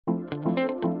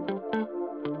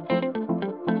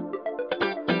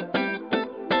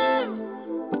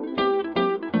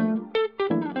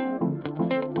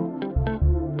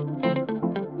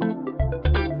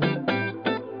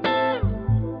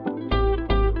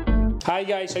Hi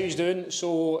guys, how you doing?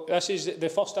 So this is the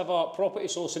first ever Property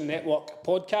Sourcing Network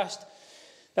podcast.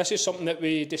 This is something that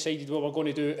we decided we were going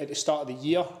to do at the start of the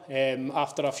year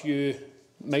after a few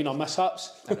minor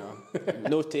mishaps. I know.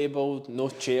 No table, no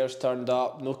chairs turned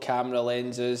up, no camera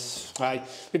lenses. Aye,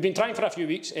 we've been trying for a few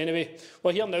weeks anyway.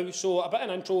 We're here now, so a bit of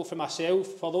an intro for myself.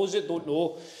 For those that don't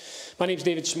know, my name's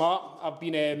David Smart. I've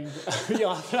been...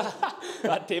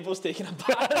 That table's taking a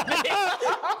bath.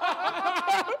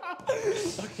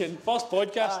 First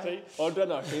podcast, right?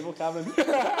 Ordering our table, Cameron.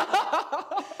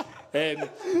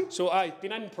 So I've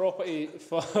been in property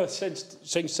for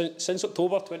since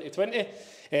October 2020.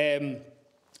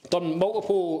 Done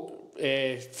multiple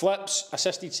flips,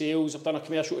 assisted sales. I've done a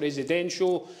commercial to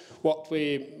residential, worked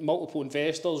with multiple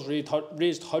investors,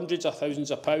 raised hundreds of thousands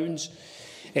of pounds.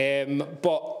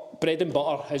 But bread and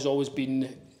butter has always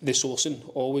been the sourcing,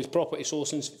 always property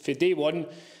sourcing. For day one,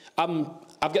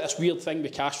 I've got this weird thing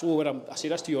with cash flow where I say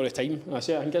this to you all the time, and I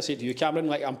think I say it to you, Cameron,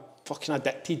 like I'm fucking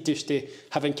addicted just to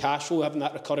having cash flow, having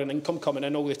that recurring income coming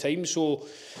in all the time. So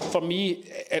for me,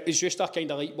 it was just a kind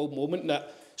of light bulb moment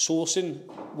that sourcing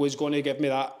was going to give me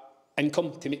that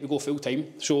income to make me go full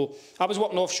time. So I was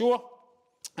working offshore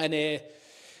and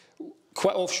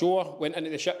quit offshore, went into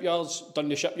the shipyards, done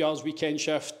the shipyards weekend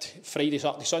shift, Friday,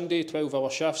 Saturday, Sunday, 12-hour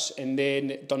shifts, and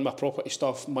then done my property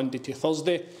stuff Monday to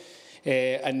Thursday.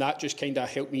 And that just kind of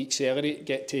helped me accelerate,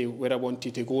 get to where I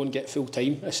wanted to go and get full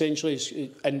time, essentially,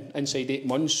 inside 8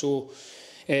 months. So,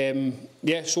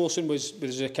 yeah, sourcing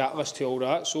was a catalyst to all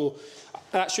that. So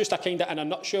that's just a kind of, in a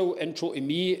nutshell, intro to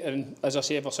me. And as I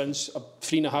say, ever since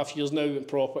 3.5 years now in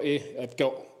property, I've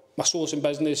got my sourcing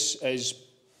business is,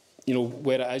 you know,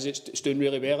 where it is. It's doing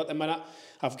really well at the minute.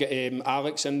 I've got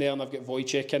Alex in there and I've got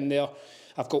Wojciech in there.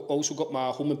 I've also got my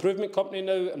home improvement company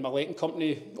now and my letting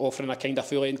company offering a kind of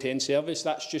full end-to-end service.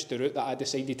 That's just the route that I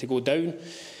decided to go down.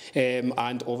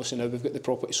 And obviously now we've got the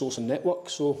property sourcing network.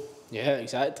 So yeah,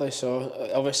 exactly. So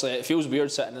obviously it feels weird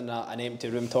sitting in an empty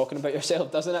room talking about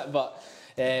yourself, doesn't it? But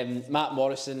Matt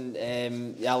Morrison,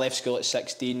 I left school at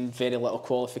 16, very little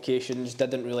qualifications,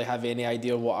 didn't really have any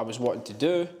idea what I was wanting to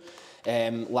do.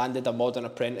 Landed a modern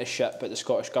apprenticeship at the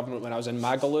Scottish Government when I was in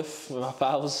Magaluf with my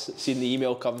pals. Seen the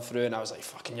email come through and I was like,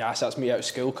 fucking yes, that's me out of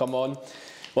school, come on.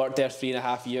 Worked there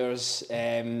 3.5 years,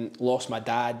 lost my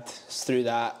dad through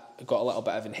that, got a little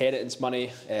bit of inheritance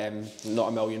money,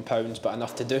 not £1 million, but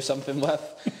enough to do something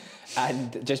with.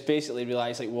 And just basically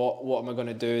realised, like, what am I going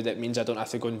to do that means I don't have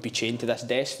to go and be chained to this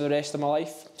desk for the rest of my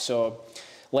life. So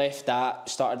left that,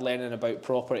 started learning about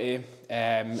property,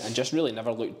 and just really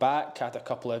never looked back. Had a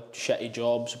couple of shitty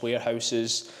jobs,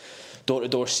 warehouses,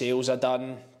 door-to-door sales I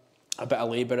done, a bit of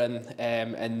labouring,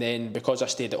 and then because I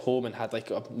stayed at home and had like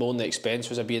my only expense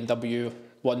was a BMW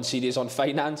 1 Series on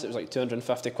finance, it was like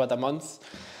 250 quid a month.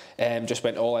 Just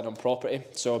went all in on property.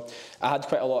 So I had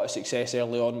quite a lot of success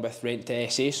early on with rent to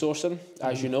SA sourcing,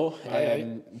 as you know.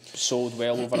 Sold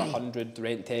well over 100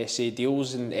 rent to SA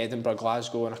deals in Edinburgh,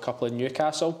 Glasgow and a couple in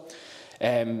Newcastle.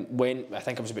 I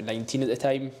think I was about 19 at the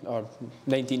time, or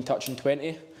 19 touching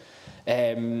 20.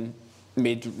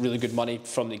 Made really good money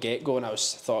from the get-go and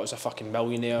thought I was a fucking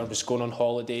millionaire, was going on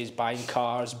holidays, buying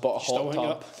cars, bought a hot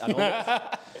tub. I know.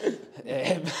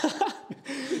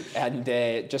 And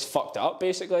just fucked it up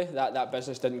basically. That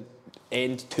business didn't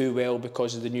end too well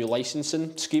because of the new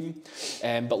licensing scheme,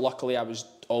 but luckily I was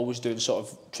always doing sort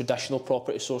of traditional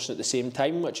property sourcing at the same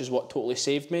time, which is what totally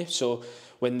saved me. So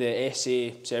when the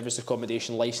SA service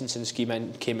accommodation licensing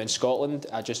scheme came in Scotland,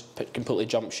 I just completely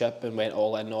jumped ship and went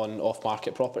all in on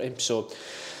off-market property. So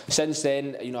since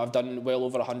then, you know, I've done well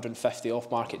over 150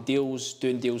 off-market deals,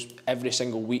 doing deals every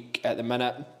single week at the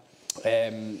minute.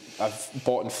 I've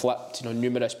bought and flipped, you know,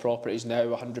 numerous properties now,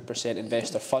 100%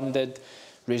 investor funded,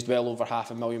 raised well over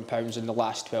 £500,000 in the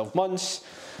last 12 months.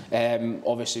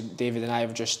 Obviously, David and I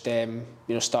have just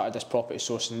started this property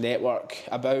sourcing network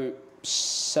about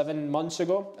 7 months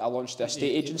ago. I launched the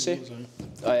estate agency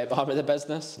arm of the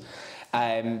business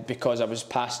because I was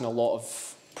passing a lot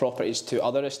of properties to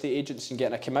other estate agents and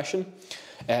getting a commission.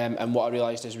 And what I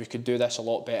realised is we could do this a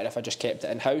lot better if I just kept it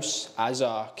in-house. As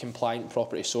a compliant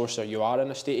property sourcer, you are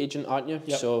an estate agent, aren't you?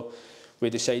 Yep. So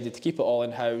we decided to keep it all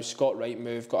in-house, got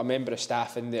Rightmove, got a member of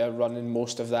staff in there running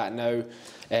most of that now,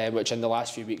 which in the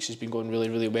last few weeks has been going really,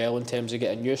 really well in terms of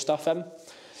getting new stuff in.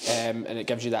 And it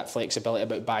gives you that flexibility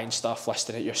about buying stuff,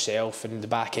 listing it yourself and the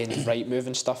back end of Rightmove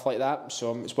and stuff like that.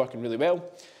 So it's working really well.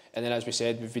 And then, as we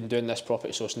said, we've been doing this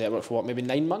property source network for what, maybe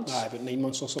 9 months? Aye, about 9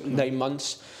 months or something. 9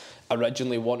 months.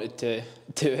 Originally wanted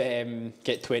to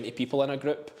get 20 people in a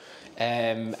group,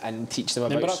 and teach them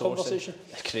Remember about that sourcing. conversation?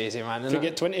 It's crazy, man. If we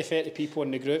get 20, 30 people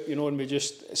in the group, you know, and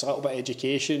it's a little bit of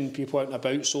education, people out and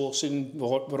about sourcing,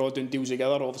 we're all doing deals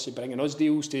together, obviously bringing us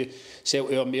deals to sell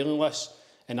to our mailing list,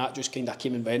 and that just kind of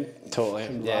came and went. Totally,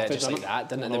 yeah, just like that,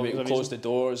 didn't it? And then we closed the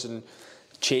doors and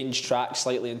changed track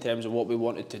slightly in terms of what we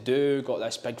wanted to do, got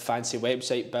this big fancy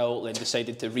website built, then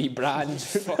decided to rebrand,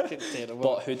 fucking terrible,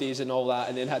 bought hoodies and all that,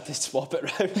 and then had to swap it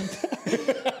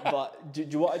round. But do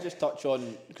you want to just touch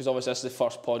on, because obviously this is the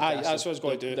first podcast, that's what I was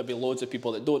going to do. There'll be loads of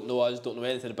people that don't know us, don't know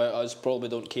anything about us, probably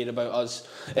don't care about us.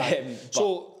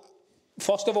 So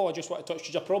first of all, I just want to touch,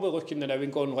 because you're probably looking now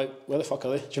and going like, where the fuck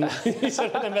are they? Do you know? It's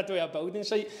in the middle of a building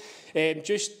site.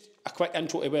 Just a quick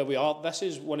intro to where we are. This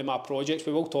is one of my projects.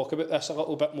 We will talk about this a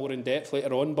little bit more in depth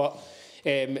later on, but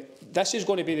this is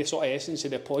going to be the sort of essence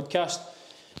of the podcast.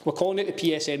 We're calling it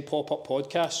the PSN pop-up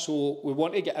podcast, so we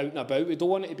want to get out and about. We don't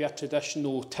want it to be a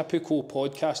traditional, typical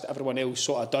podcast that everyone else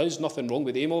sort of does. Nothing wrong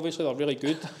with them, obviously, they're really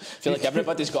good. I feel like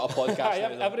everybody's got a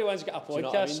podcast now, everyone's got a podcast, you know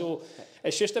what I mean? So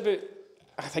it's just about,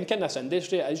 I think in this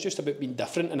industry, it is just about being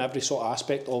different in every sort of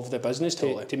aspect of the business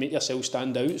to make yourself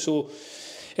stand out. So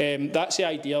that's the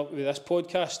idea with this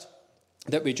podcast,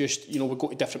 that we just, you know, we go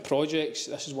to different projects.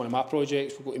 This is one of my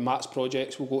projects. We'll go to Matt's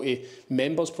projects. We'll go to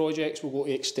members' projects. We'll go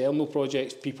to external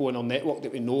projects, people in our network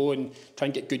that we know, and try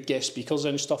and get good guest speakers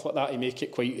and stuff like that to make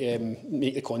it quite,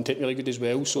 make the content really good as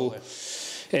well. So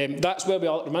that's where we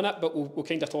are at the minute, but we'll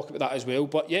kind of talk about that as well.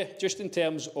 But yeah, just in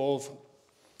terms of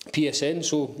PSN,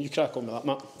 so you crack on with that,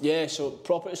 Matt. Yeah, so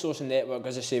Property Sourcing Network,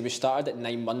 as I say, we started it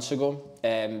 9 months ago.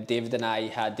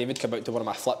 David come out to one of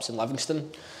my flips in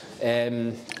Livingston.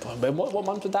 What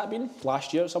month would that have been?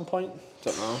 Last year at some point?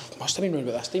 Don't know. Must have been around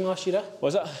about this time last year, eh?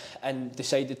 Was it? And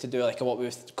decided to do like what we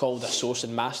called a sourcing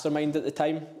mastermind at the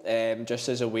time, just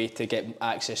as a way to get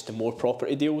access to more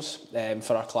property deals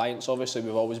for our clients. Obviously,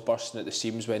 we've always bursting at the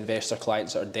seams with investor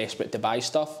clients that are desperate to buy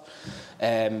stuff.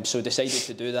 So decided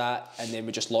to do that, and then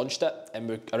we just launched it, and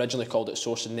we originally called it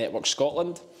Sourcing Network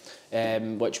Scotland.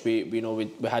 Which we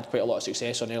had quite a lot of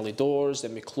success on early doors.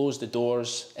 Then we closed the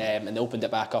doors and opened it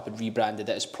back up and rebranded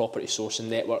it as Property Sourcing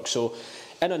Network. So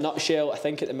in a nutshell, I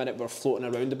think at the minute we're floating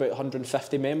around about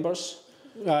 150 members.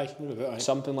 Aye,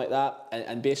 something like that.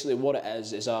 And basically what it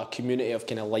is a community of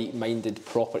kind of like-minded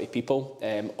property people,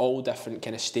 all different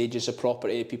kind of stages of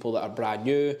property, people that are brand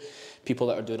new, people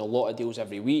that are doing a lot of deals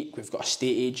every week. We've got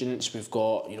estate agents, we've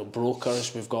got, you know,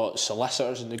 brokers, we've got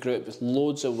solicitors in the group with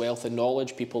loads of wealth and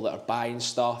knowledge, people that are buying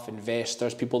stuff,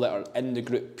 investors, people that are in the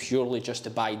group purely just to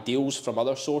buy deals from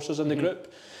other sources in the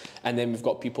group. And then we've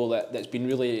got people that's been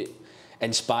really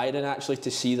inspiring actually to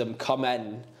see them come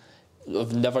in.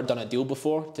 I've never done a deal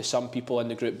before, to some people in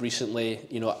the group recently,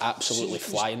 you know, absolutely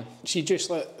flying. See, just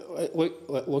like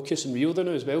Lucas and Rio do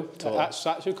now as well. Totally.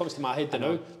 That's who comes to my head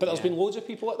now. But there's been loads of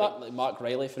people like that. Like Mark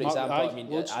Riley, for example. I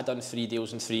mean, I done 3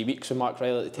 deals in 3 weeks with Mark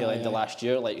Riley at the tail end of last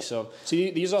year. Like, so.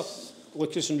 See, these are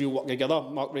Lucas and Rio working together.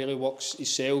 Mark Riley works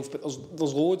himself, but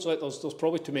there's loads. Like there's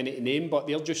probably too many to name, but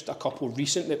they're just a couple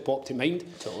recent that popped to mind.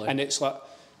 Totally. And it's like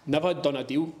never done a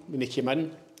deal when they came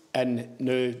in. And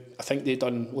now I think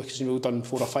Lucas and Will done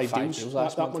 4 or 5 deals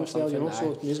last that month, you know,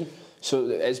 so amazing.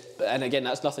 So and again,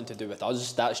 that's nothing to do with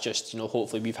us. That's just, you know,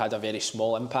 hopefully we've had a very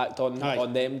small impact on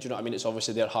them. Do you know what I mean? It's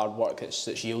obviously their hard work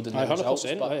that's yielding the results.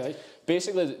 But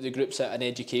basically, the group's an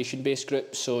education-based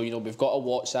group. So, you know, we've got a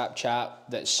WhatsApp chat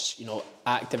that's, you know,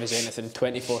 active as anything,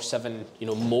 24/7. You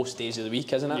know, most days of the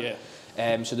week, isn't it?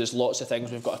 Yeah. So there's lots of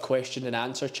things. We've got a question and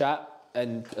answer chat.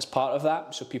 And as part of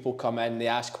that, so people come in, they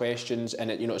ask questions,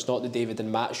 and you know, it's not the David and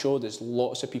Matt show. There's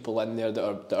lots of people in there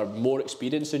that are more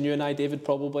experienced than you and I, David,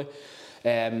 probably,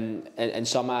 in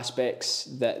some aspects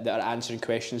that are answering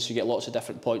questions. So you get lots of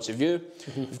different points of view.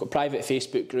 We've got a private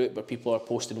Facebook group where people are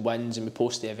posting wins, and we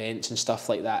post the events and stuff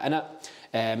like that in it.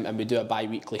 And we do a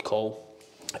bi-weekly call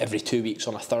every 2 weeks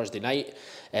on a Thursday night.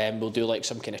 We'll do like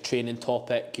some kind of training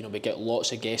topic. You know, we get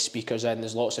lots of guest speakers in.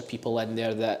 There's lots of people in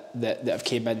there that have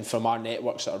came in from our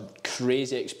networks that are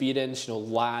crazy experienced. You know,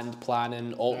 land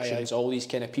planning, auctions, all these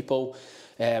kind of people.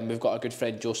 We've got our good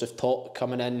friend Joseph Tott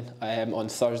coming in on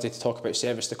Thursday to talk about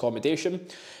serviced accommodation.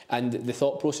 And the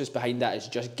thought process behind that is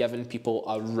just giving people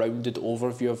a rounded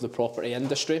overview of the property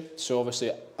industry. So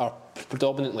obviously our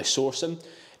predominantly sourcing,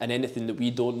 and anything that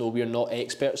we don't know, we're not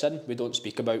experts in, we don't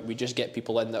speak about. We just get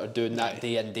people in that are doing that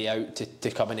day in, day out to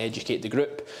come and educate the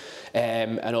group.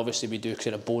 And obviously we do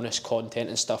kind of bonus content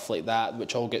and stuff like that,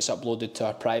 which all gets uploaded to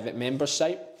our private members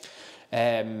site.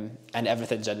 And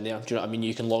everything's in there. Do you know what I mean?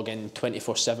 You can log in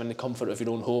 24/7 in the comfort of your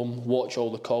own home, watch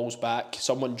all the calls back.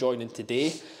 Someone joining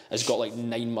today has got like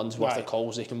 9 months worth of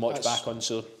calls they can watch back on.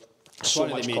 So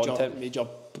one of the major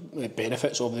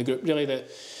benefits of the group, really, that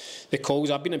the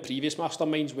calls. I've been in previous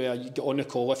masterminds where you get on the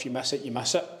call, if you miss it, you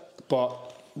miss it. But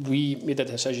we made a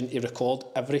decision to record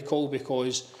every call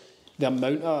because the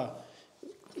amount of...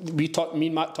 me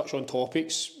and Matt touch on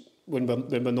topics when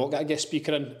we're not going to get a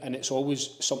speaker in, and it's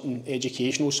always something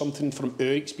educational, something from our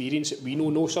experience that we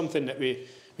know something that we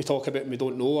talk about and we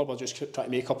don't know, or we're just trying to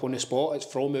make up on the spot. It's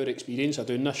from our experience of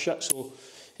doing this shit. So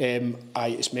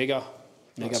it's mega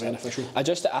beneficial. I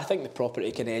think the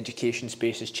property kind of education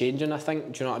space is changing, I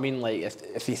think. Do you know what I mean? Like,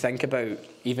 if you think about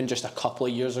even just a couple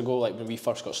of years ago, like when we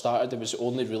first got started, there was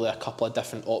only really a couple of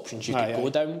different options you could go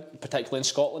down, particularly in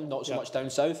Scotland, not so much down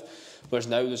south. Whereas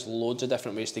now there's loads of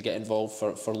different ways to get involved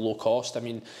for low cost. I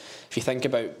mean, if you think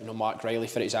about, you know, Mark Riley,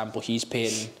 for example, he's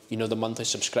paying, you know, the monthly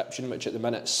subscription, which at the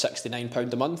minute is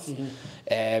 £69 a month.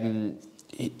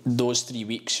 Those 3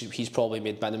 weeks, he's probably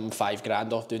made minimum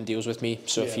 £5,000 off doing deals with me.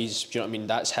 So if he's, do you know what I mean,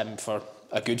 that's him for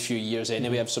a good few years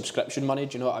anyway of subscription money.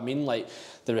 Do you know what I mean? Like,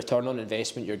 the return on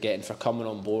investment you're getting for coming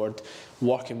on board,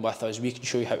 working with us, we can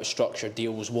show you how to structure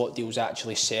deals, what deals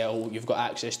actually sell. You've got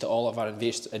access to all of our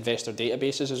investor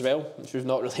databases as well, which we've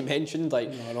not really mentioned.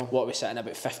 Like, what are we sitting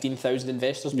about 15,000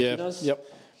 investors between us? And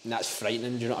that's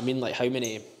frightening. Do you know what I mean? Like,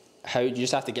 how you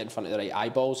just have to get in front of the right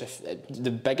eyeballs. The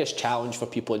biggest challenge for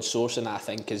people in sourcing, I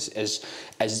think, is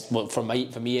well, for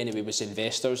me anyway, was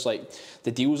investors. Like,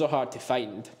 the deals are hard to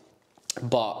find,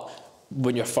 but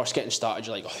when you're first getting started,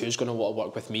 you're like, oh, who's going to want to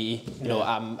work with me? You know,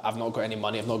 I've not got any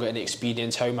money, I've not got any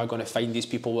experience. How am I going to find these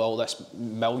people with all this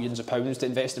millions of pounds to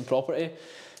invest in property?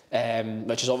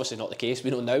 Which is obviously not the case,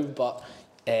 we know now, but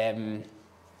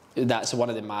that's one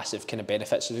of the massive kind of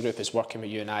benefits of the group, is working with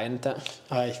you and I, isn't it?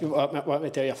 Aye, let me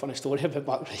tell you a funny story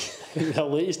about the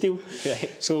latest deal.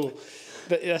 Right. So,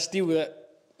 this deal that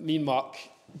me and Mark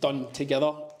done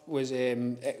together was,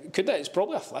 it's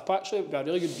probably a flip actually. It would be a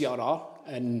really good BRR,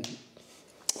 and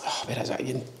where is it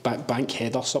again?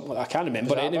 Bankhead or something like that. I can't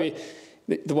remember. But anyway,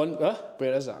 the one,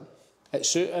 where is that?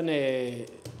 It's out in,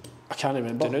 I can't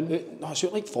remember. No, it's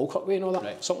out like Falkirk Way and all that,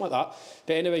 right. Something like that.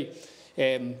 But anyway,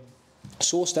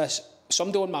 sourced this.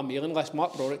 Somebody on my mailing list,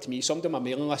 Mark brought it to me, somebody on my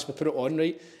mailing list, we put it on,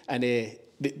 right, and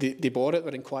they bought it,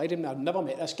 they're inquiring. I've never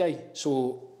met this guy,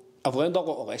 so I've learned a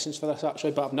lot of lessons for this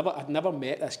actually, but I'd never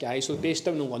met this guy. So they're based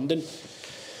down in London,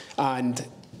 and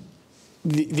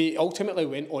they ultimately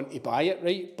went on to buy it,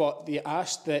 right, but they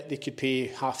asked that they could pay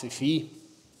half the fee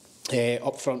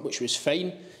up front, which was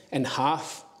fine, and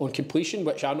half on completion,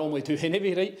 which I normally do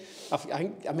anyway, right. I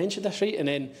think I mentioned this, right, and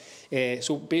then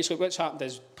so basically what's happened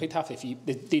is paid half the fee.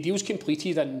 The deal's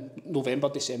completed in November,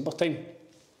 December time,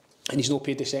 and he's not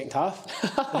paid the second half,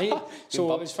 right?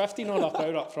 So it was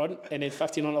 £1,500 up front and then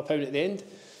 £1,500 at the end.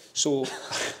 So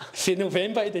from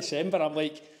November to December, I'm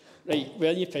like, right,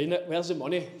 where are you paying it? Where's the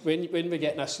money? When we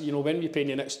getting this? You know, when we paying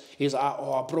you next? He's like,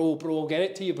 oh, bro, get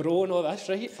it to you, bro, and all this,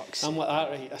 right? I'm like, that,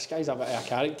 right, this guy's a bit of a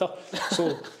character.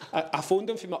 So I phoned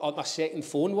him from my second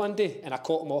phone one day, and I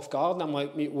caught him off guard, and I'm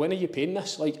like, mate, when are you paying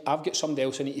this? Like, I've got somebody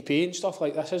else I need to pay and stuff,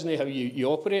 like, this isn't how you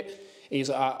operate. And he's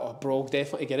like, oh, bro,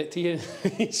 definitely get it to you.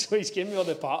 So he's giving me all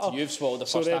the patter. So you've swallowed the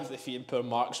first half of the fee, and poor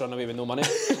Mark's run away with no money.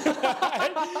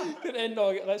 But then,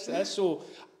 no, this, so...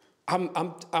 I'm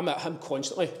at him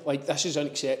constantly, like, this is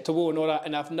unacceptable and all that,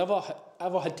 and I've never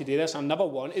ever had to do this. I never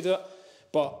wanted to do it,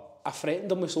 but I threatened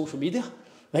him with social media,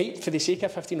 right, for the sake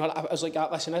of 1,500. I was like,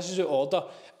 listen, this is out of order,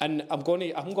 and I'm going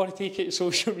to take it to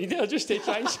social media just to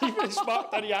try and see if it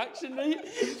sparked a reaction, right?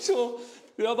 So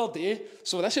the other day,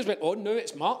 so this has went on now.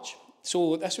 It's March,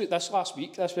 so this last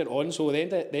week this went on. So the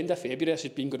end of February, this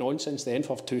has been going on since then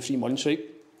for 2-3 months, right?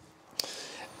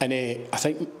 And I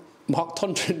think Mark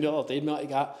turned around the other day and me like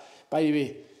that. By the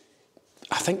way,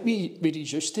 I think we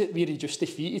reduced the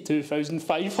fee to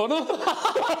 2,500.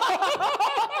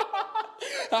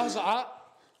 I was like,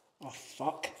 oh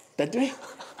fuck, did we?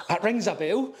 That rings a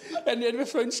bell. And then we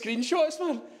found screenshots,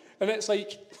 man. And it's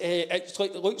like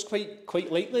it looks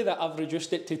quite likely that I've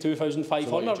reduced it to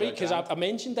 2,500, right? Because I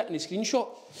mentioned it in the screenshot,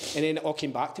 and then it all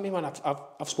came back to me, man.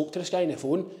 I've spoke to this guy on the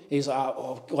phone. He's like,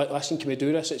 oh, listen, can we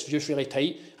do this? It's just really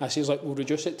tight. I says, like, we'll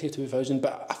reduce it to 2,000,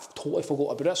 but I've totally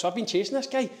forgot about it. So I've been chasing this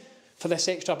guy for this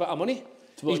extra bit of money.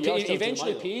 He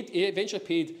eventually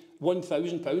paid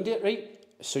 £1,000 it, right?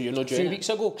 So you're not doing it? A few weeks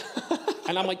ago.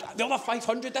 And I'm like, the other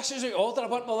 500, this is out of order. I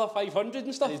want another 500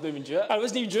 and stuff. He's not even due it. I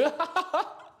wasn't even due it.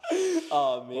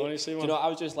 Oh, mate. Honestly, do you know what I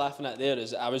was just laughing at there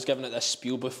is I was giving it this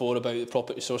spiel before about the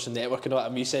property sourcing network and all that,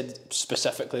 and we said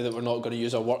specifically that we're not going to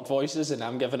use our work voices, and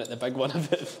I'm giving it the big one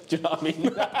of it. Do you know what I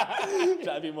mean?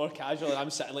 Trying to be more casual, and I'm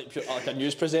sitting like a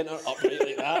news presenter upright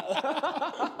like that.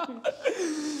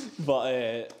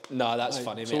 But no, that's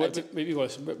funny, so mate.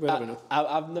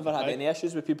 I've never had any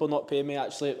issues with people not paying me.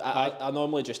 Actually, I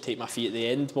normally just take my fee at the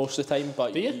end most of the time.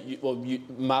 But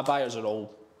my buyers are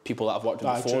all people that I've worked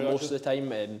with before most of the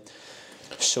time.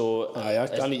 So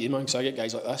I need you, man, because I get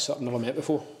guys like this that I've never met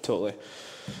before. Totally.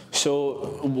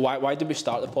 So why did we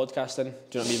start the podcast then?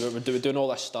 Do you know what I mean? We're doing all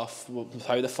this stuff.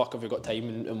 How the fuck have we got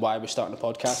time, and why are we starting the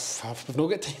podcast? We've not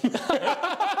got time.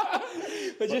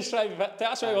 We just try.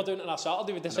 That's why we're doing it on a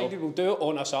Saturday. We decided we'll do it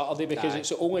on a Saturday because it's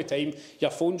the only time your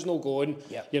phone's not going.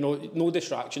 You know, no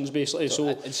distractions basically. So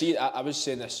and see, I was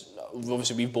saying this.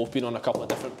 Obviously, we've both been on a couple of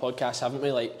different podcasts, haven't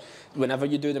we? Like, whenever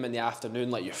you do them in the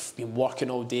afternoon, like you've been working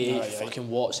all day, fucking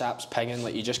WhatsApp's pinging,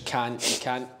 like you just can't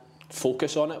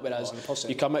focus on it. Whereas 100%.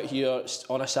 You come out here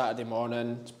on a Saturday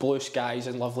morning, it's blue skies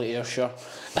in lovely Ayrshire,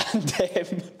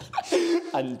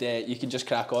 and you can just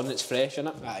crack on. It's fresh, isn't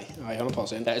it? Aye,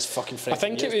 100%. It is fucking fresh. I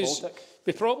think it was.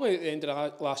 We probably at the end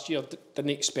of last year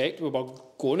didn't expect we were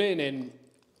going to, and then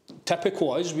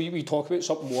typical us, we talk about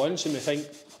something once and we think,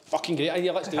 fucking great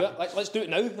idea, let's do it. Let's do it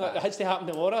now. It has to happen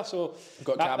tomorrow. So we've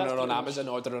got Cameron on Amazon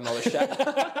ordering all the shit.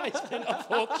 I spent a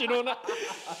fortune on it.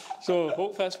 So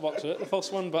hopefully this works out, the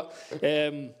first one. But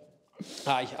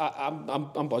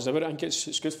I'm buzzed about it. I think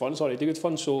it's good fun. It's already good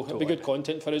fun. So it'll be good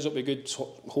content for us. It'll be good.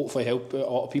 Hopefully help a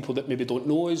lot of people that maybe don't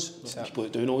know us. People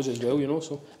that do know us as well. You know.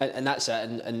 So and that's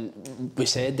it. And we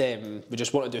said we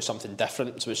just want to do something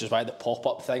different, which is why the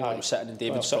pop-up thing. We're sitting in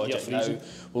David's project now.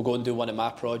 We'll go and do one of my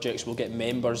projects. We'll get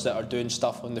members that are doing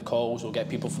stuff on the calls. We'll get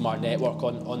people from our network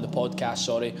on the podcast.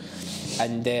 Sorry.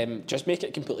 And just make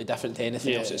it completely different to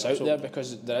anything else that's out there,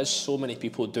 because there is so many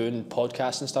people doing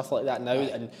podcasts and stuff like that now,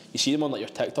 and you see them on like your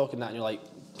TikTok and that, and you're like,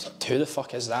 who the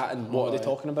fuck is that, and what are they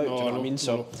talking about? Do you know what I mean?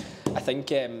 So I think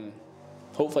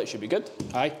hopefully it should be good.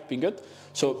 Been good.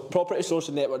 So property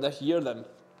sourcing network this year then,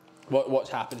 what's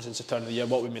happened since the turn of the year?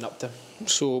 What we've been up to?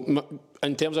 So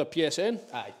in terms of PSN,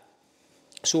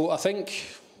 so I think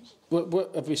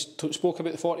what have we spoke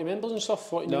about the 40 members and stuff,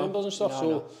 40 members and stuff.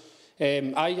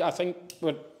 I think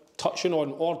we're touching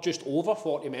on or just over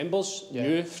 40 members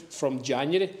new from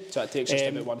January. So it takes us to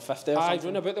about 150 or something? I've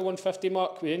run about the 150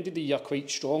 mark. We ended the year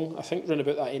quite strong. I think run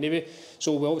about that anyway.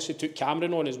 So we obviously took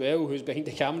Cameron on as well, who's behind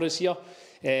the cameras here.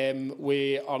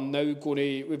 We are now going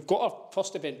to... We've got our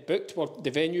first event booked.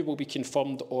 The venue will be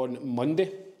confirmed on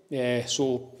Monday.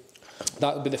 So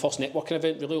that will be the first networking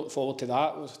event. Really look forward to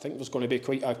that. I think there's going to be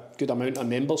quite a good amount of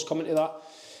members coming to that.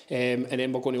 And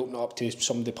then we're going to open it up to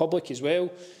some of the public as well.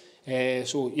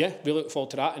 So yeah, really look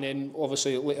forward to that. And then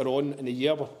obviously later on in the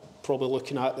year we're probably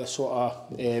looking at the sort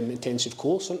of intensive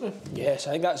course, aren't we? Yes,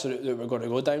 I think that's the route that we're going to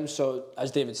go down. So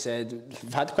as David said,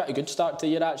 we've had quite a good start to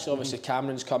the year actually. Obviously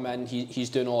Cameron's come in, he's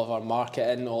doing all of our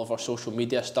marketing, all of our social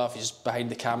media stuff. He's behind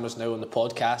the cameras now on the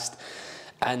podcast.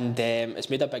 And it's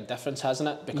made a big difference, hasn't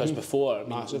it? Because before, I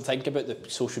mean, think about the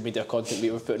social media content we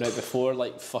were putting out before,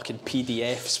 like fucking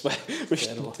PDFs with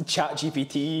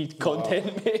ChatGPT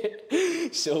content,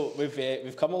 mate. So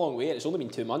we've come a long way, and it's only been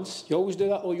 2 months. You always do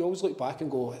that, though. You always look back and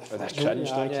go, that's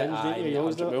cringe, don't you?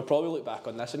 We'll probably look back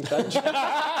on this and cringe.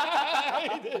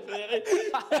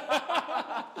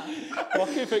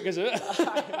 Lucky if it goes out.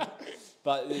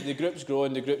 But the group's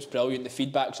growing, the group's brilliant, the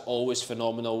feedback's always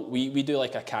phenomenal. We do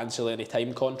like a cancel any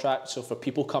time contract, so for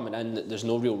people coming in, there's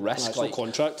no real risk. It's like, no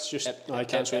contract, it's just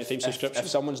cancel any time subscription. If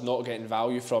someone's not getting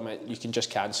value from it, you can just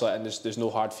cancel it, and there's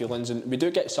no hard feelings. And we do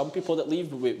get some people that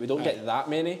leave, but we don't get that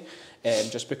many,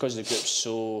 just because the group's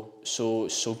so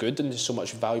good and there's so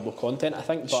much valuable content, I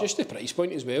think. It's just the price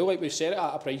point as well. Like, we've set it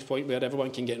at a price point where everyone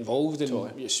can get involved,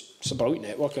 and it's a brilliant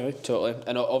network. Totally.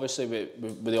 And obviously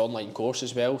with the online course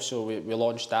as well, so we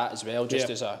launched that as well, just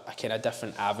as a kind of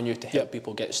different avenue to help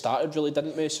people get started, really,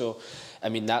 didn't we? So I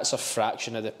mean, that's a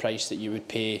fraction of the price that you would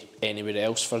pay anywhere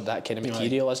else for that kind of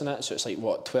material, isn't it? So it's like,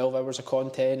 what, 12 hours of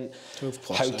content, 12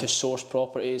 plus, how to source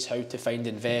properties, how to find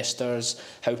investors,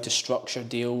 how to structure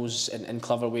deals in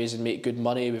clever ways and make good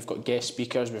money. We've got guest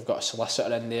speakers, we've got a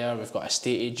solicitor in there, we've got a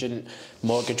estate agent,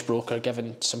 mortgage broker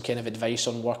giving some kind of advice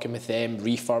on working with them,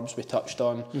 refurbs we touched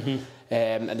on.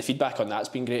 And the feedback on that's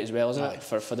been great as well, isn't it?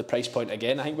 For the price point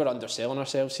again. I think we're underselling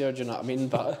ourselves here, do you know what I mean?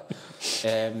 But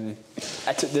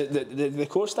the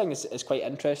course thing is quite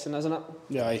interesting, isn't it?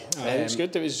 Yeah, it's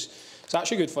good. It was It's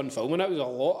actually good fun filming. It was a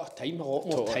lot of time, a lot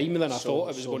more time than I thought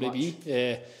it was going to be.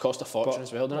 Cost a fortune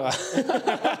as well, doesn't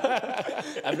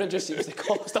it? Everyone just seems to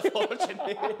cost a fortune.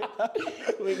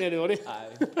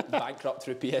 Bankrupt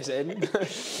through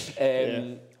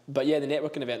PSN. But yeah, the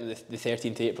networking event on the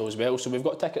 13th of April as well. So we've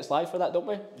got tickets live for that, don't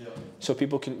we? Yeah. So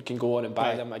people can go on and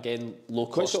buy them. Again, low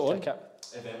cost ticket.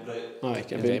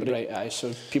 Eventbrite.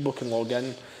 So people can log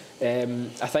in.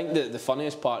 I think the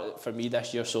funniest part for me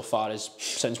this year so far is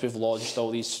since we've launched all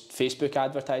these Facebook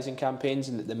advertising campaigns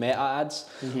and the meta ads.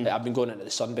 I've been going into the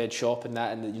Sunbed shop and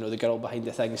that, and the girl behind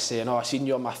the thing saying, "Oh, I seen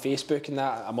you on my Facebook and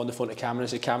that." I'm on the phone to Cameron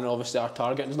and say, "Cameron, obviously our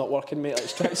targeting's not working, mate.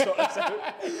 Let's try and sort this out."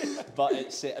 But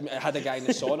I had a guy in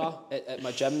the sauna at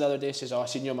my gym the other day says, "Oh, I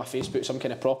seen you on my Facebook, some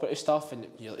kind of property stuff," and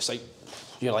you're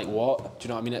like, what? Do you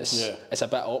know what I mean? It's a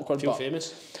bit awkward. Feel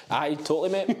famous? Aye, totally,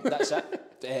 mate. That's it.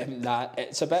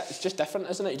 It's just different,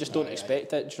 isn't it? You just don't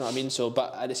expect it. Do you know what I mean? So,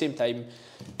 but at the same time,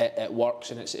 it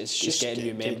works, and it's just getting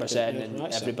new members in, and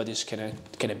everybody's kind of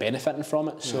benefiting from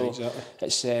it. So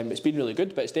it's been really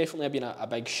good, but it's definitely been a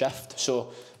big shift.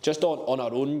 So just on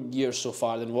our own years so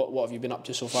far, then what have you been up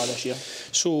to so far this year?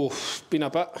 So been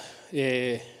a bit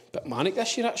manic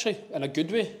this year, actually, in a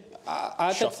good way.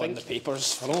 I did think the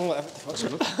papers.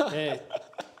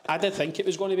 I did think it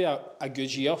was going to be a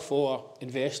good year for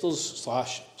investors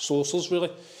 / sources, really.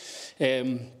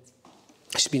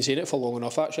 I've been saying it for long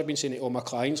enough, actually. I've been saying it to all my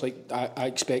clients, like, I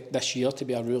expect this year to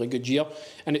be a really good year.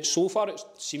 And so far, it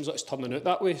seems like it's turning out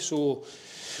that way. So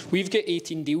we've got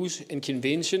 18 deals in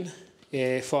conveyancing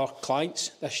for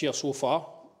clients this year so far.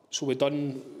 So we've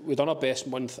done our best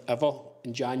month ever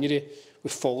in January.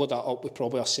 We've followed that up with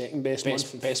probably our second best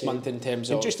month. Best month in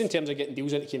terms of... Just in terms of getting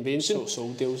deals into conveyancing.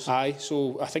 Sold deals. Aye,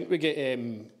 so I think we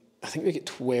get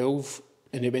 12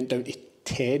 and it went down to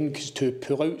 10 because 2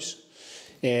 pullouts.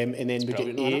 And then we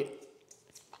get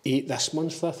 8 this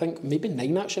month, I think. Maybe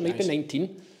 9 actually, maybe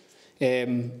 19.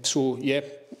 So yeah,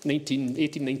 18,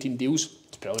 19 deals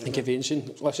in conveyancing.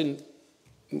 Listen,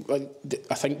 I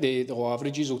think the law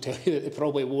averages will tell you that they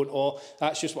probably won't. Or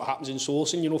that's just what happens in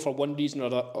sourcing, for one reason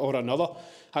or another.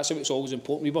 That's why it's always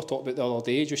important. We were talking about the other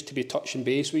day, just to be touching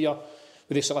base with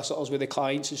the solicitors, with the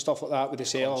clients and stuff like that, with the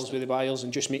sellers, with the buyers,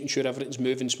 and just making sure everything's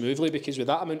moving smoothly. Because with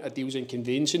that amount of deals in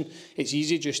conveyancing, it's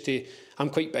easy just to... I'm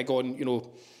quite big on,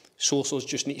 sourcers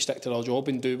just need to stick to their job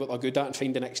and do what they're good at and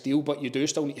find the next deal, but you do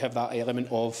still need to have that element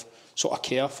of sort of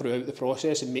care throughout the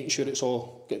process and making sure it's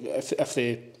all...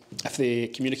 If the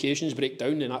communications break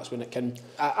down, then that's when it can...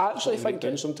 I actually think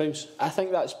sometimes. I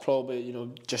think that's probably,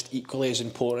 just equally as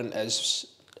important as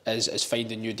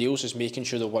finding new deals, is making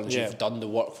sure the ones you've done the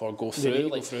work for go through.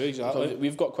 Go through, exactly.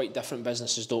 We've got quite different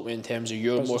businesses, don't we, in terms of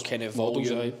your more kind of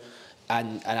volume models,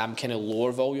 and I'm kind of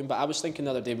lower volume. But I was thinking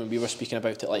the other day when we were speaking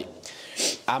about it, like,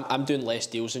 I'm doing less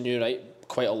deals than you, right?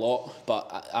 Quite a lot,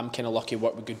 but I'm kind of lucky to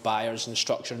work with good buyers and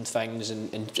structuring things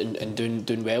and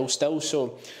doing well still.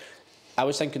 So I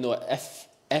was thinking, though,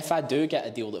 if I do get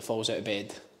a deal that falls out of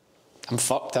bed, I'm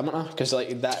fucked, haven't I? Because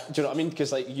like that, do you know what I mean?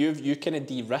 Because like you kind of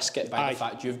de-risk it by the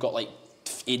fact you've got like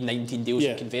 19 deals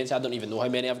in conveyancing. I don't even know how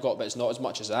many I've got, but it's not as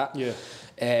much as that.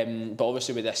 But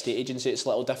obviously with the estate agency, it's a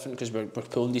little different because we're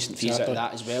pulling decent fees out of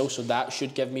that as well. So that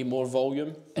should give me more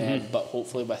volume, but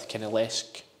hopefully with kind of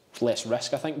less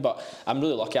risk, I think. But I'm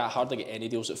really lucky. I hardly get any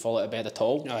deals that fall out of bed at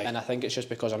all. And I think it's just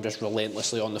because I'm just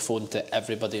relentlessly on the phone to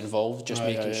everybody involved, just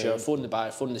making sure, phoning the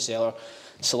buyer, phoning the seller,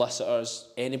 solicitors,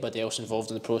 anybody else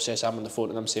involved in the process. I'm on the phone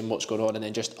to them saying what's going on and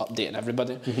then just updating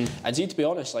everybody. And see, to be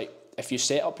honest, like, if you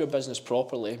set up your business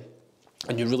properly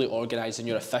and you're really organised and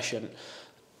you're efficient,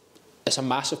 it's a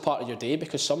massive part of your day,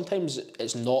 because sometimes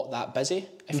it's not that busy,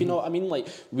 if you know what I mean. Like,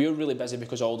 we're really busy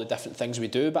because of all the different things we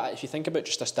do, but if you think about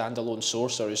just a standalone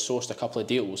sourcer who's sourced a couple of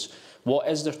deals, what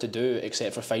is there to do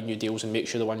except for find new deals and make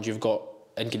sure the ones you've got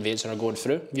in conveyancing are going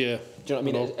through? Do you know what I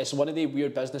mean? It's one of the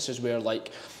weird businesses where,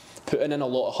 like, putting in a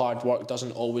lot of hard work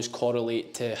doesn't always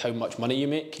correlate to how much money you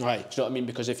make. Do you know what I mean?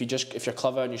 Because if you're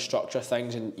clever and you structure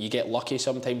things and you get lucky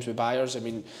sometimes with buyers. I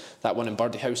mean, that one in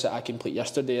Birdie House that I completed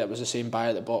yesterday, it was the same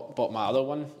buyer that bought my other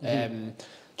one,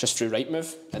 just through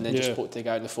Rightmove, and then just spoke to the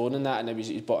guy on the phone and that, and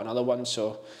he's bought another one.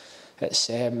 So it's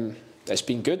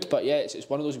been good, but yeah, it's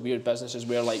one of those weird businesses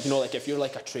where, like, like if you're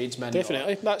like a tradesman.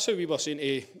 Definitely, that's how we were saying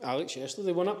to Alex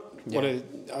yesterday, wasn't it? One of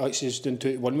Alex is doing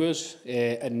 2-1 with us,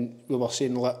 and we were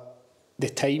saying, like, the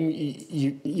time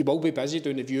you will be busy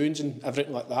doing the viewings and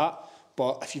everything like that,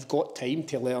 but if you've got time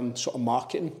to learn sort of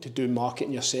marketing, to do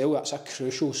marketing yourself, that's a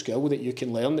crucial skill that you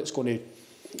can learn that's going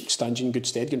to stand you in good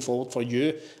stead going forward for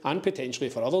you and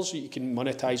potentially for others. You can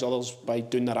monetize others by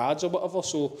doing their ads or whatever.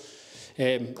 So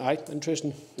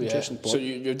interesting point. So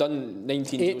you've done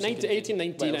 19 deals 18,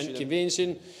 19 in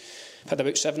conveyancing. had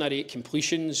about 7 or 8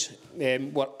 completions.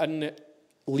 We're in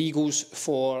legals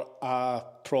for a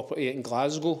property in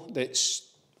Glasgow that's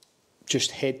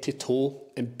just head to toe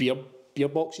in beer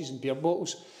boxes and beer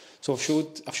bottles. So I've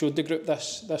showed the group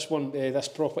this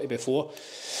property before.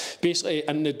 Basically,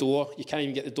 in the door, you can't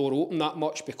even get the door open that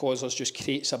much because there's just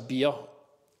crates of beer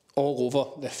all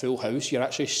over the full house. You're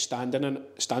actually standing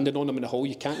on them in the hall.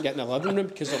 You can't get in the living room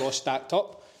because they're all stacked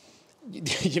up.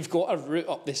 You've got a route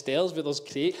up the stairs where there's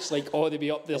crates like all the way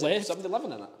up the left. Is somebody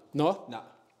living in it? No. Nah.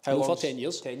 How long? For 10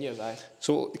 years. 10 years, aye.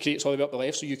 So the crates all the way up the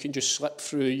left, so you can just slip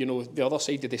through, you know, the other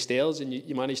side of the stairs, and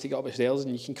you manage to get up the stairs,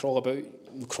 and you can crawl about,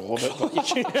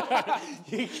 but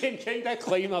you can kind of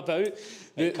climb about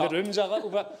the rooms a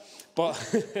little bit. But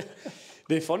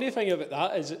the funny thing about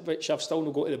that is, which I've still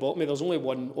not got to the bottom of, there's only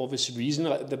one obvious reason,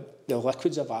 like the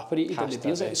liquid's evaporated in the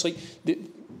beers. It's like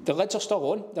the lids are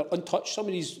still on, they're untouched, some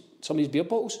of these beer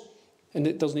bottles. And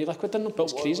there's no liquid in them. But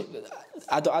it's crazy.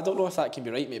 I don't know if that can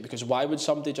be right, mate, because why would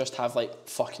somebody just have like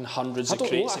fucking hundreds of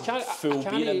crates of full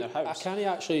beer in their house? I can't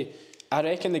actually. I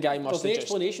reckon the guy must have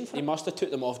explanation for it. He must have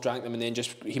took them off, drank them, and then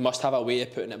he must have a way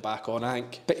of putting it back on, I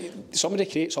think. But some of the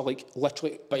crates are like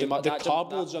literally, but the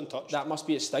cardboard's untouched. That must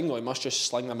be his thing though, he must just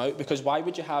sling them out, because why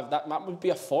would you have that? That would be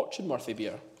a fortune worth of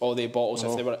beer, all the bottles,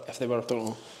 if they were. I don't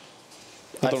know.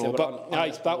 I don't know, but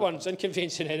that one's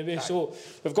inconveniencing anyway. So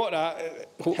we've got that.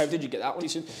 How did you get that one?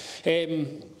 Decent.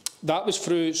 That was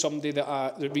through somebody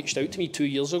that reached out to me 2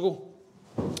 years ago,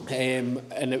 and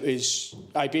it was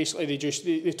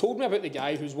they told me about the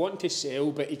guy who's wanting to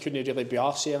sell, but he couldn't really be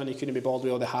arsed selling, he couldn't be bothered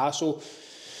with all the hassle.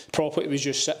 Property was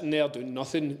just sitting there doing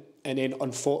nothing, and then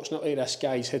unfortunately this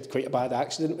guy's had quite a bad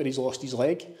accident where he's lost his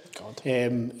leg. God.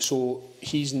 So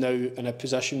he's now in a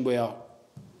position where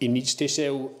he needs to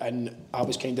sell, and I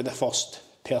was kind of the first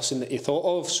person that he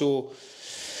thought of. So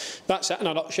that's it in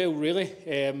a nutshell, really.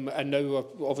 And now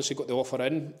we've obviously got the offer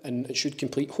in, and it should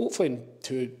complete hopefully in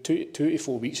two to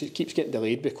 4 weeks. It keeps getting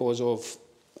delayed because of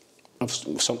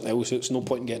something else, so it's no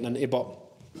point in getting into it.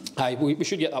 But we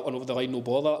should get that one over the line, no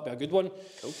bother. That'll be a good one.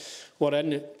 Cool. We're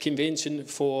in conveyancing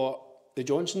for the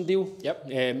Johnson deal. Yep.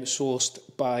 Sourced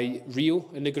by Rio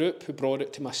in the group, who brought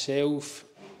it to myself.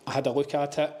 I had a look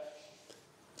at it.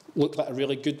 Looked like a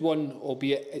really good one,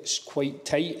 albeit it's quite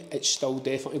tight. It's still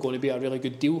definitely going to be a really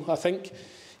good deal, I think.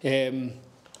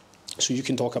 So you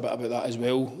can talk a bit about that as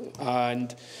well.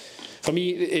 And for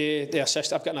me, I've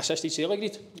got an assisted sale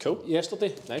agreed. Cool.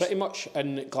 Yesterday, nice. Pretty much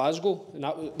in Glasgow,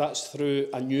 and that's through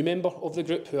a new member of the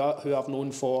group who I've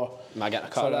known for. Am I getting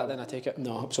a cut of that then? I take it.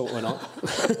 No, absolutely not.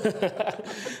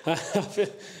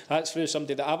 That's through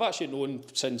somebody that I've actually known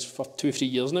since for 2 or 3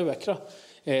 years now, Ikra.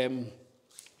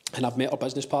 And I've met our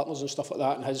business partners and stuff like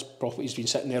that, and his property's been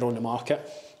sitting there on the market,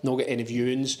 not got any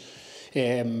viewings.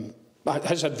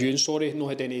 Has had viewings, sorry, not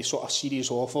had any sort of serious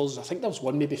offers. I think there was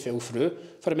one maybe fell through,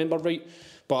 if I remember right,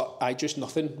 but just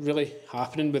nothing really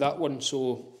happening with that one.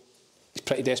 So he's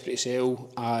pretty desperate to sell,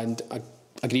 and I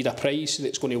agreed a price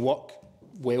that's going to work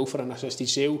well for an assisted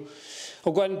sale.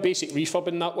 I'll go in basic refurb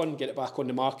in that one, get it back on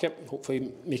the market,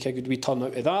 hopefully make a good wee turn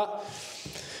out of that.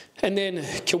 And then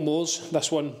Kilmaurs,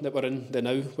 this one that we're in the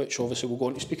now, which obviously we'll go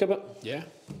on to speak about. Yeah.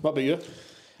 What about you?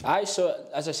 Aye, so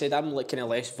as I said, I'm like kind of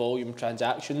less volume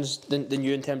transactions than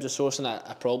you in terms of sourcing.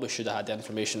 I probably should have had the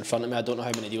information in front of me. I don't know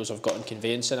how many deals I've got in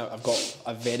conveyancing. I've got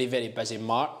a very, very busy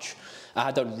March. I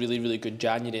had a really, really good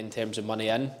January in terms of money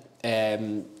in.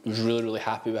 Was really, really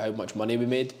happy with how much money we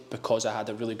made because I had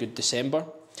a really good December.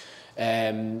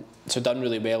 So done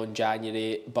really well in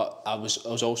January, but I was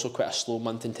also quite a slow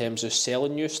month in terms of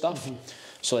selling new stuff. Mm-hmm.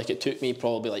 So like it took me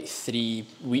probably like 3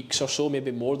 weeks or so, maybe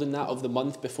more than that, of the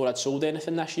month before I'd sold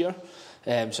anything this year.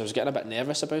 So I was getting a bit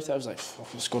nervous about it. I was like,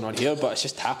 what's going on here? But it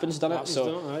just happens, doesn't it?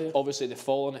 So obviously the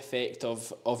fall-on effect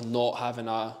of not having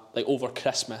over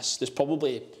Christmas, there's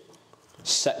probably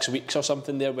 6 weeks or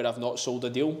something there where I've not sold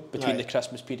a deal between the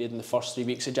Christmas period and the first 3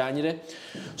 weeks of January.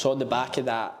 So on the back of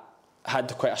that, I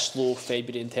had quite a slow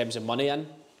February in terms of money in,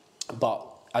 but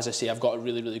as I say, I've got a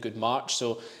really, really good March.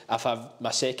 So if I have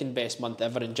my second best month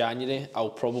ever in January,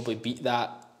 I'll probably beat that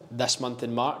this month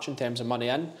in March in terms of money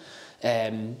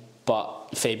in.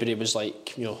 But February was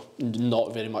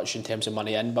not very much in terms of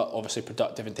money in, but obviously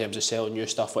productive in terms of selling new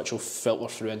stuff, which will filter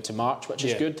through into March, which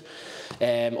is good.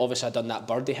 Obviously I'd done that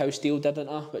Birdie House deal, didn't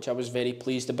I? Which I was very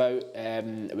pleased about.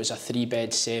 It was a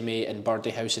 3-bed semi in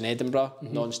Birdie House in Edinburgh,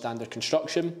 non-standard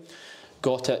construction.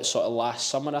 Got it sort of last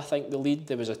summer, I think, the lead.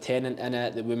 There was a tenant in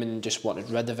it. The women just wanted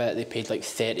rid of it. They paid like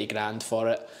 30 grand for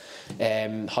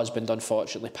it. Husband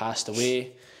unfortunately passed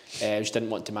away. She didn't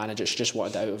want to manage it. She just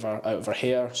wanted it out of her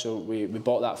hair. So we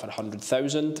bought that for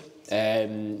 100,000.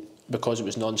 because it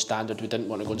was non-standard, we didn't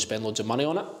want to go and spend loads of money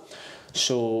on it.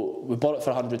 So we bought it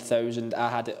for 100,000. I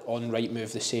had it on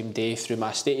Rightmove the same day through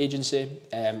my estate agency.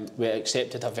 We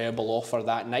accepted a verbal offer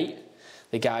that night.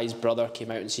 The guy's brother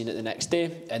came out and seen it the next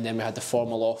day, and then we had the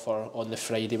formal offer on the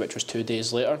Friday, which was 2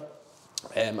 days later,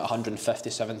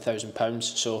 £157,000.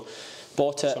 So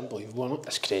bought it. It's unbelievable, isn't it?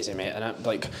 It's crazy, mate. And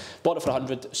like, bought it for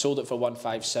 100, sold it for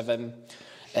 157,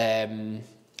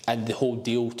 and the whole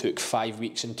deal took 5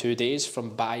 weeks and 2 days from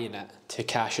buying it to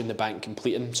cash in the bank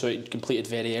completing. So it completed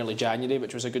very early January,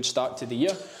 which was a good start to the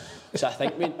year. So I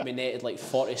think we netted like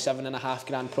 47.5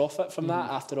 grand profit from that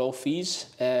after all fees,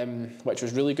 which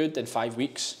was really good in 5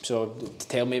 weeks. So to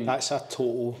tell me, that's a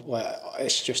total, like,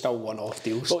 it's just a one-off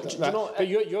deal. But, do you know, but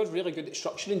you're really good at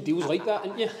structuring deals like that,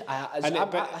 aren't you? I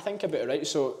think about it, right?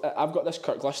 So I've got this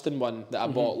Kirkliston one that I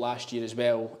bought last year as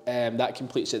well. That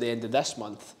completes at the end of this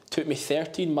month. Took me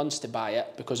 13 months to buy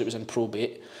it because it was in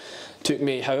probate. Took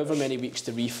me however many weeks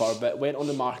to refurb it. Went on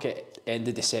the market end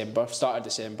of December, start of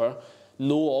December.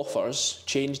 No offers,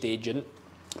 changed agent,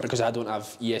 because I don't have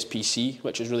ESPC,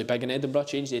 which is really big in Edinburgh.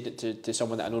 Changed agent to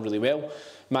someone that I know really well.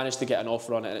 Managed to get an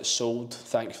offer on it and it's sold,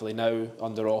 thankfully now,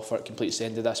 under offer. It completes the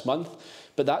end of this month.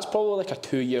 But that's probably like a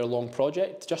 2-year long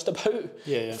project, just about,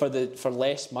 for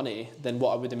less money than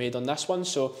what I would have made on this one.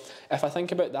 So if I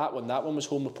think about that one was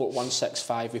Home Report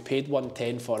 165. We paid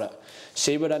 110 for it.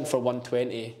 Say we're in for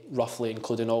 120, roughly,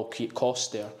 including all costs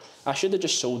there. I should have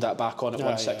just sold that back on at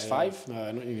 165. No,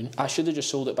 I know what you mean. I should have just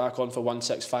sold it back on for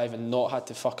 165 and not had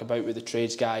to fuck about with the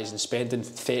trades guys and spending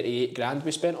 38 grand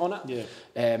we spent on it.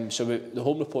 So the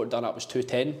Home Report done up was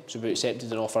 210, so we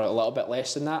accepted an offer a little bit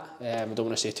less than that. I don't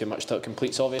want to say too much till it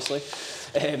completes, obviously.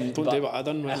 Don't do what I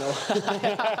done. I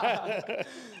know.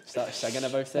 Start singing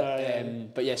about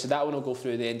it. But yeah, so that one will go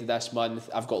through the end of this month.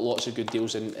 I've got lots of good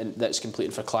deals and that's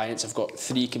completing for clients. I've got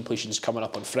 3 completions coming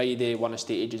up on Friday, 1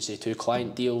 estate agency, 2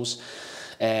 client deals.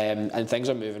 And things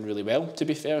are moving really well, to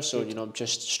be fair. So, you know,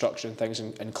 just structuring things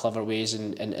in clever ways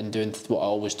and doing what I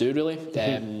always do, really.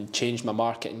 Changed my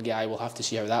marketing guy. We'll have to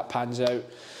see how that pans out.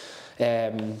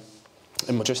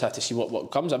 And we'll just have to see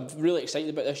what comes. I'm really excited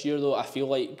about this year, though. I feel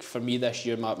like for me this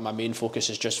year, my main focus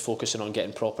is just focusing on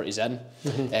getting properties in.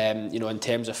 You know, in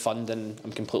terms of funding,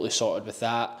 I'm completely sorted with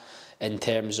that. In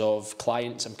terms of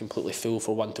clients, I'm completely full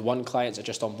for one-to-one clients. I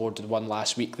just onboarded one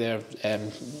last week there,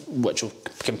 which will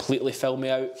completely fill me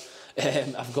out.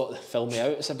 I've got fill me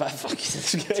out. It's a bit fucking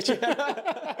sketchy.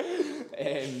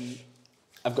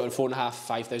 I've got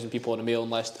 4,500 people on the mailing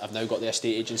list. I've now got the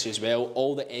estate agency as well.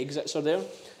 All the exits are there.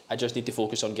 I just need to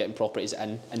focus on getting properties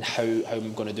in and how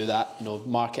I'm going to do that. You know,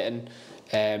 marketing,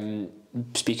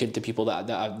 speaking to people that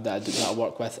I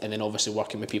work with, and then obviously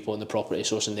working with people in the property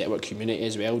sourcing network community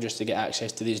as well, just to get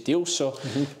access to these deals. So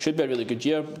should be a really good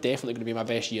year. Definitely going to be my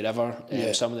best year ever.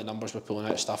 Some of the numbers we're pulling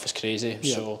out stuff is crazy.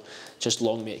 So just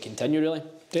long may it continue, really.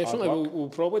 Definitely, we'll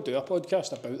probably do a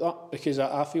podcast about that, because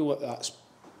I feel like that's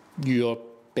your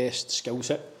best skill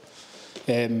set.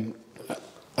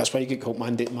 That's why you get called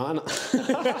Mandate Man.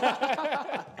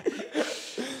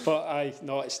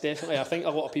 But it's definitely, I think a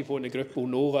lot of people in the group will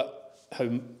know that how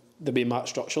the way Matt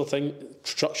structures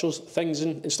things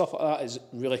and stuff like that is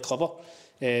really clever.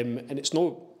 And it's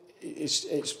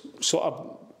sort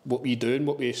of what we do and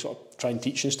what we sort of try and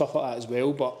teach and stuff like that as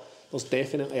well, but there's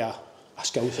definitely a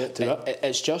skill set to it.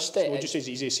 It's just just as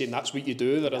easy as saying that's what you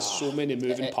do. There are so many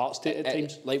moving parts to it at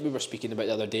times. Like we were speaking about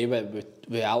the other day with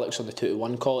Alex on the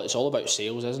 2-to-1 call, it's all about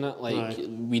sales, isn't it? Like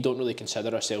we don't really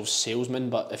consider ourselves salesmen,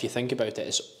 but if you think about it,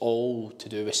 it's all to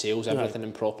do with sales. Everything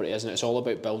in property, isn't it? It's all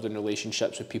about building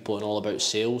relationships with people and all about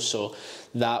sales. So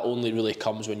that only really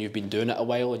comes when you've been doing it a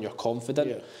while and you're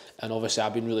confident. And obviously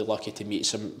I've been really lucky to meet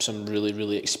some really,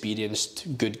 really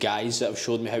experienced good guys that have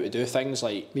showed me how to do things,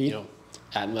 like me. You know,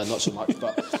 and well, not so much,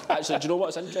 but actually, do you know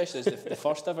what's interesting is the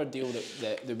first ever deal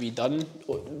that we done,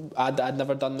 I'd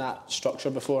never done that structure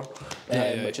before,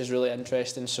 which is really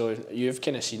interesting. So you've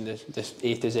kind of seen the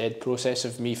A to Z process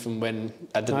of me from when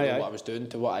I didn't know what I was doing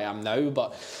to what I am now.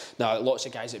 But now lots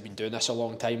of guys that have been doing this a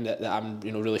long time that I'm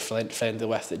really friendly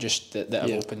with, that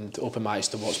have opened my eyes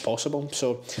to what's possible.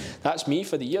 So that's me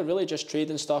for the year, really just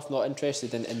trading stuff. Not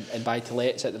interested in buy to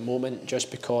lets at the moment,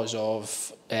 just because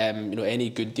of any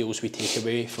good deals we take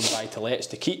away from buy to lets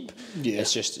to keep.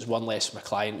 It's one less for my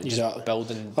client. Just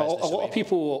building a lot of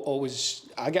people always,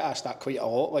 I get asked that quite a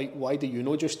lot, like, why do you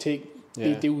not just take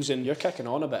the deals? And you're kicking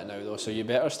on a bit now though, so you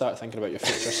better start thinking about your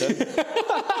future soon. That's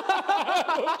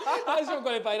what I'm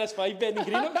going to buy this 5 Benny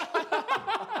Greenock.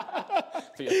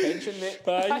 For your pension, mate.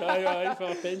 Aye, for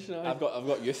a pension. I've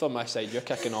got youth on my side. You're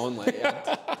kicking on like.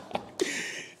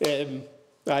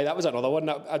 That was another one.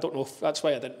 I don't know if that's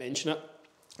why I didn't mention it.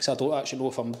 So I don't actually know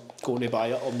if I'm going to buy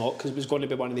it or not, because it was going to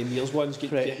be one of the Mears ones,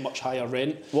 get much higher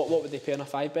rent. What would they pay on a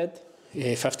 5-bed?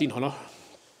 1,500.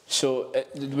 So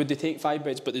would they take 5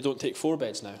 beds, but they don't take 4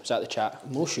 beds now? Is that the chat?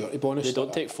 I'm not sure, to be honest. They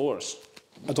don't take 4s?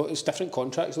 It's different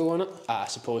contracts though, isn't it? I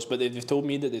suppose, but they've told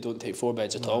me that they don't take 4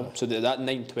 beds at all. So that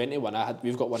 920 one,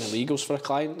 we've got one of legals for a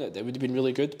client that would have been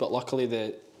really good, but luckily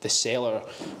the seller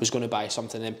was going to buy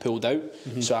something and then pulled out.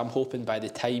 So I'm hoping by the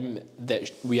time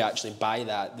that we actually buy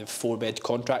that, the 4-bed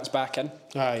contract's back in.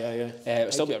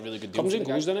 It'll still be a really good deal. Comes and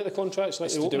goes, doesn't it, the contracts?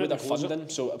 Like, it's to do with their funding.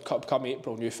 So come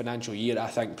April, new financial year, I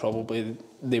think probably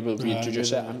they will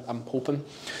reintroduce it. I'm hoping.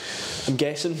 I'm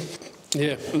guessing.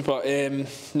 Yeah, but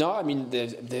no, I mean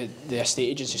the estate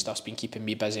agency stuff's been keeping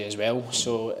me busy as well.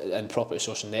 So and property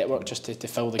social network just to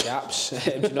fill the gaps. Do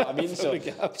you know what I mean? So the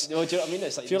gaps. No, do you know what I mean?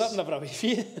 It's like feel like never away for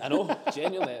you. I know,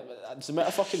 genuinely. It's the amount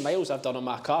of fucking miles I've done on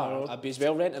my car. I'd be as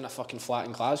well renting a fucking flat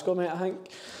in Glasgow, mate. I think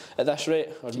at this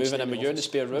rate, or moving in with you in the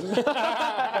spare room.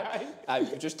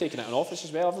 I've just taken it an office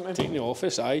as well, haven't we? Taking the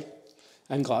office, aye,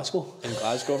 in Glasgow. In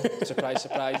Glasgow, surprise,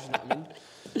 surprise. You know what I mean?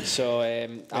 So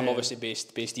I'm obviously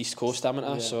based East Coast,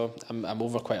 so I'm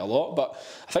over quite a lot. But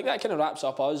I think that kind of wraps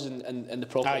up us and the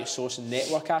property sourcing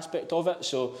network aspect of it.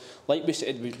 So like we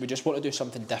said, we just want to do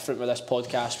something different with this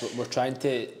podcast. We're trying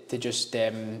to just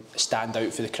stand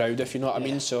out for the crowd, if you know what I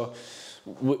mean. So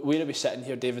where are we sitting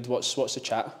here, David? What's the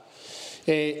chat?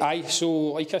 So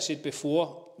like I said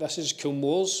before, this is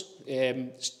Kilmaurs.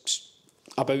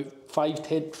 About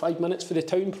 5 minutes for the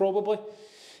town probably.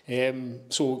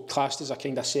 So classed as a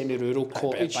kind of semi-rural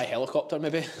cottage. By helicopter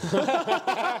maybe?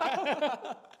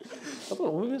 I don't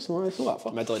know, maybe it's not that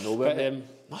far. Middle of nowhere. But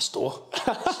my store.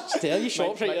 Stay your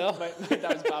shop right there. My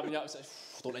dad's babbing you up and says,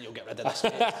 don't think you'll get rid of this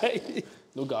space.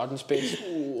 No garden space. I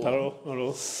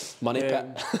know. Money pit.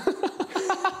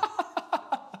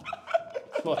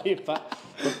 Money pit.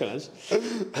 Look at this.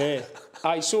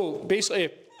 So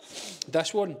basically,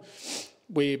 this one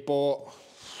we bought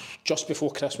just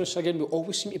before Christmas. Again, we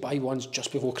always seem to buy ones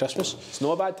just before Christmas. It's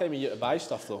not a bad time of year to buy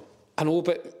stuff though. I know,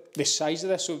 but the size of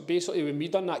this, so basically when we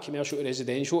done that commercial to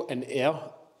residential in air,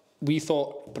 we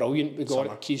thought, brilliant, we got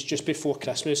it keys just before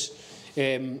Christmas.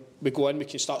 We go in, we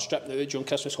can start stripping out during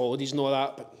Christmas holidays and all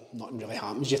that, but nothing really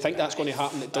happens. You think that's going to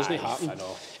happen, it doesn't happen. I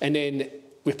know. And then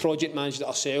we project managed it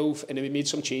ourselves, and then we made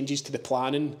some changes to the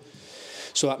planning.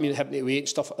 So that meant having to wait and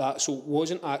stuff like that. So it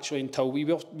wasn't actually until we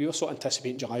were sort of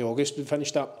anticipating July, August we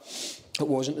finished that. It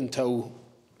wasn't until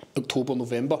October,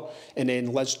 November. And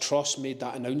then Liz Truss made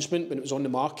that announcement when it was on the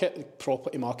market. The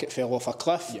property market fell off a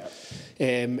cliff. Yeah.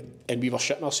 And we were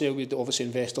shitting ourselves with obviously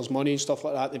investors' money and stuff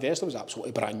like that. The investor was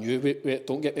absolutely brand new.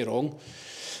 Don't get me wrong.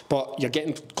 But you're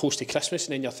getting close to Christmas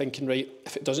and then you're thinking, right,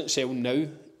 if it doesn't sell now,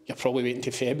 you're probably waiting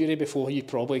till February before you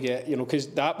probably get, because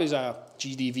that was a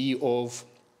GDV of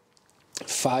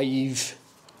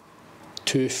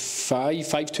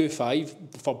 525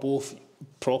 for both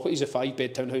properties, a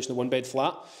 5-bed townhouse and a 1-bed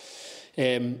flat.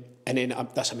 And then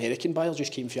this American buyer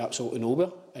just came from absolutely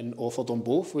nowhere and offered on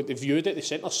both. They viewed it, they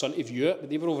sent their son to view it, but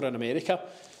they were over in America.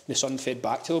 The son fed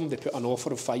back to them. They put an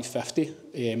offer of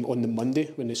 550 on the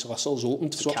Monday when the solicitors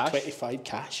opened. So cash? 25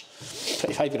 cash.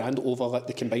 25 grand over like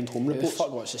the combined home reports.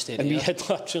 Fuck what's the state and we had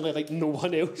literally like no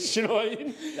one else, you know what I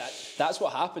mean? That's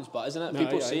what happens, but isn't it?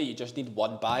 People say you just need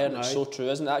one buyer, and it's so true,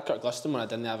 isn't that? Kirk Gliston, when I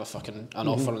didn't have an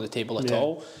offer on the table at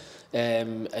all.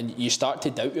 And you start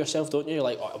to doubt yourself, don't you? You're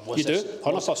like, was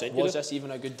this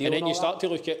even a good deal? And then you start to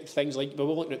look at things like, we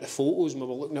were looking at the photos and we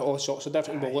were looking at all sorts of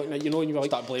different, we were looking at, and you were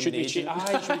like, should we change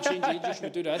agents, should we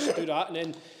do this, do that? And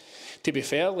then, to be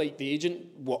fair, like, the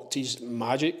agent worked his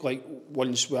magic, like,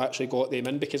 once we actually got them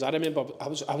in, because I remember I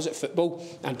was at football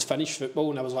and finished football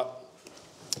and I was like,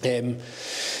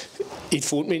 he'd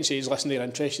phoned me and says, listen, they're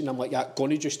interested, and I'm like, yeah,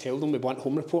 gonna just tell them we want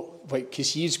home report,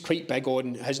 because he's quite big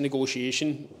on his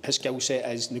negotiation. His skill set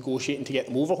is negotiating to get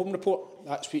them over home report.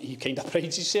 That's what he kind of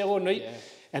prides himself on, right? Yeah.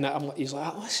 And he's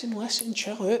like, listen,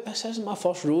 chill out, this isn't my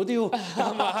first rodeo.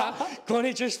 I'm like,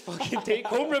 gonna just fucking take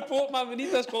home report, man, we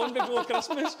need this gone before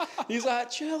Christmas. He's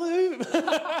like, chill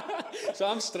out. So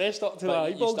I'm stressed up to the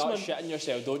eyeballs, man. You start shitting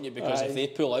yourself, don't you? Because if they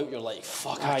pull out, you're like,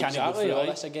 fuck, I can't go through all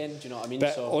this again. Do you know what I mean?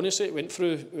 But honestly, it went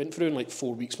through in like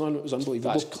 4 weeks, man. It was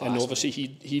unbelievable. That's class, and obviously,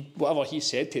 he whatever he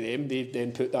said to them, they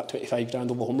then put that 25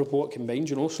 grand over home report combined,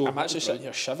 So I'm actually sitting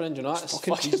here shivering, do you know? It's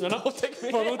fucking teasing, innit?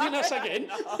 We're not doing this again.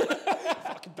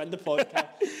 Fucking bin the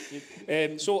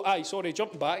podcast. Sorry,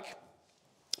 jumping back.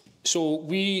 So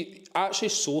we actually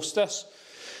sourced this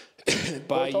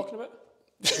by... What are you talking about?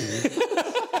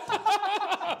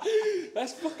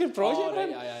 This fucking project,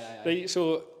 man. Right,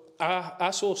 so I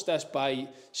sourced this by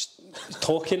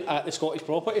talking at the Scottish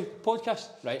Property podcast.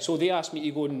 Right. So they asked me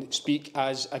to go and speak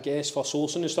as a guest for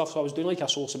sourcing and stuff. So I was doing like a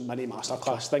sourcing mini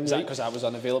masterclass thing. Is that because I was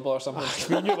unavailable or something?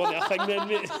 I mean, you weren't a thing then,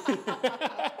 mate.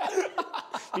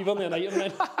 We weren't an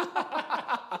item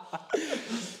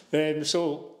then.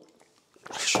 So,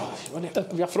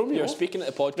 you're from me. You were speaking at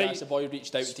the podcast, Right. the boy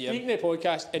reached out to you. Speaking at the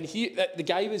podcast, and the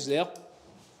guy was there.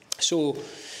 So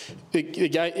the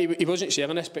guy, he wasn't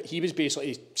selling this, but he was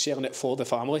basically selling it for the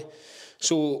family.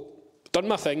 So done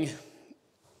my thing.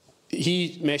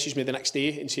 He messaged me the next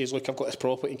day and says, look, I've got this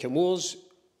property in Kilmaurs.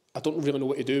 I don't really know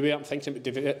what to do with it. I'm thinking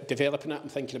about developing it. I'm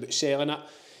thinking about selling it.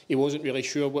 He wasn't really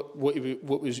sure what he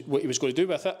was going to do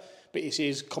with it. But he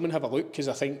says, come and have a look, because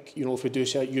I think, you know, if we do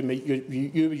sell it, you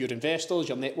with your investors,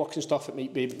 your network and stuff, it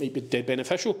might be dead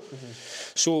beneficial.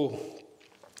 So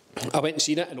I went and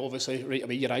seen it, and obviously right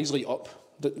away your eyes light up,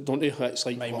 don't they? It's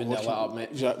like mine wouldn't have lit up, mate.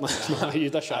 Exactly.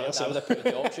 You'd have shy yourself. I would have put it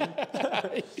to auction.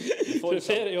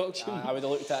 Auction. I would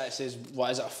have looked at it and says,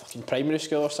 what is it, a fucking primary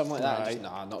school or something like that? Right. Just,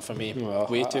 nah, not for me. Well,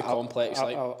 way too complex.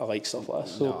 I like stuff like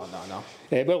that. So, no.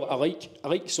 Well, I like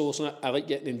sourcing it. I like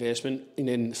getting the investment, and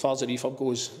then as far as the refurb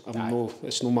goes,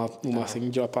 it's no my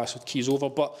thing. You pass the keys over,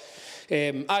 but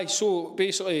so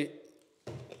basically,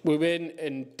 we went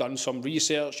and done some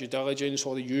research, due diligence,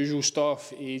 all the usual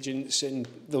stuff, agents, and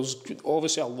there's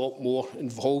obviously a lot more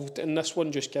involved in this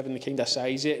one, just given the kind of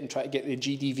size of it and try to get the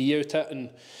GDV out it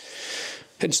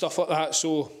and stuff like that.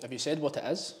 So, have you said what it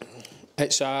is?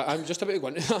 It's I'm just about to go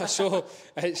into that. So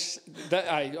it's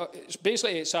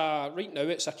basically right now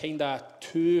it's a kind of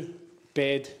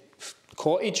 2-bed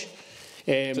cottage.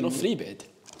 Is it not 3-bed?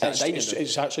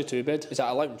 It's actually 2-bed. Is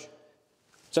that a lounge?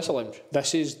 Is this a lounge?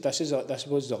 This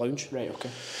was the lounge. Right, okay.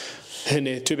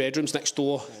 And 2 bedrooms next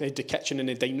door, the kitchen and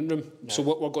the dining room. Yeah. So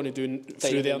what we're going to do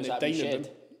through there in the dining room.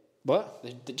 What?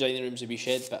 The dining room's a wee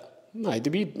shed bit. Aye, the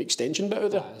wee extension bit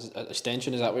out there.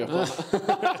 Extension, is that what you're calling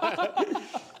it?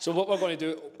 So what we're going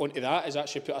to do onto that is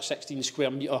actually put a 16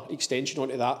 square metre extension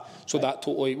onto that. So that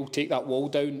totally will take that wall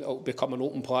down. It'll become an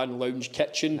open plan lounge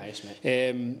kitchen. Nice, mate.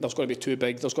 There's going to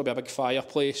be there's going to be a big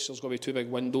fireplace. There's going to be 2 big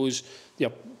windows.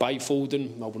 You're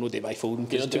bifolding. Well, we know they bifolding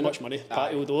because it's too much money.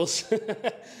 Patio doors.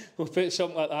 We'll put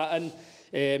something like that in.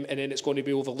 And then it's going to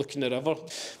be overlooking the river.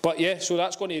 But yeah, so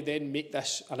that's going to then make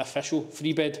this an official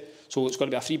 3-bed. So it's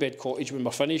going to be a 3-bed cottage when we're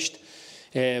finished.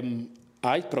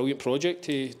 Brilliant project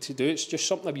to do. It's just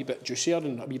something a wee bit juicier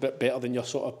and a wee bit better than your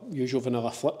sort of usual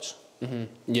vanilla flips.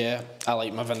 Yeah, I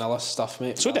like my vanilla stuff,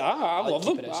 mate. So do I love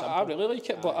them. I really like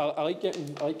it, but I like getting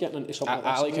into something like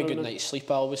this. I like a good night's sleep,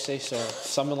 I always say. So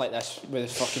something like this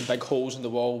with fucking big holes in the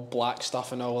wall, black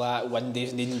stuff and all that,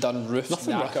 windows needing done, roof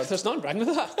knackered. There's nothing wrong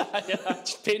with that.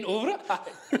 Just paint over it.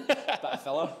 Bit of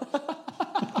filler.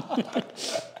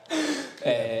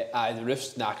 The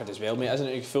roof's knackered as well, mate, isn't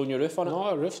it? You filling your roof on it? No,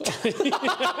 a roof.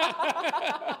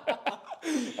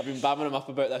 I've been bamming him up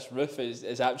about this roof.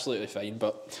 It's absolutely fine,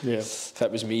 but yeah, if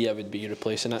it was me, I would be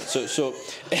replacing it. So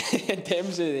in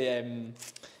terms of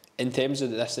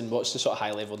this, and what's the sort of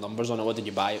high level numbers on it? What did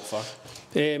you buy it for?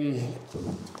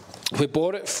 We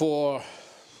bought it for,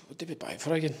 what did we buy it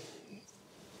for again?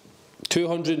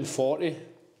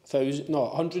 240,000. No,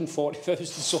 140,000.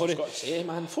 Sorry. I was got to say,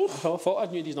 man. I thought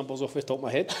I knew these numbers off the top of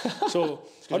my head. So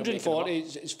 140.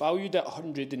 It's valued at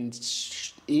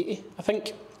 180, I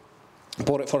think.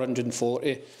 Bought it for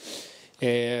 140.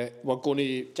 We're going to... Do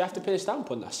you have to pay a stamp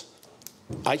on this?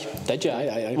 Aye. Did you?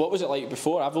 Aye. What was it like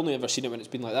before? I've only ever seen it when it's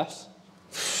been like this.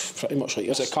 Pretty much like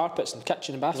this. Was it carpets and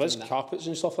kitchen and bathroom? There was carpets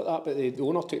and stuff like that, but the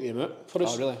owner took them out for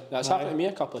us. Oh, really? That's happened to me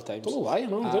a couple of times. I don't know why, I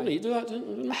don't need to do that,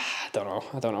 didn't I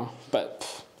don't know. But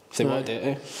if they want to do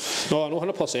it, No,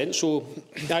 100%. So,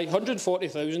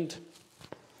 140,000.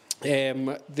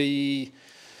 The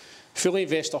fully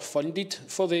investor funded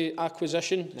for the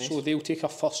acquisition, so they'll take a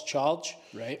first charge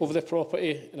over the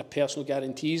property and a personal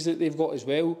guarantees that they've got as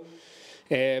well.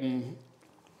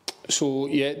 So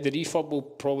yeah, the refurb will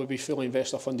probably be fully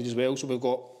investor funded as well. So we've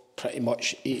got pretty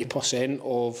much 80%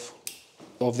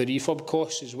 of the refurb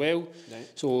costs as well.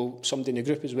 So somebody in the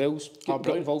group as well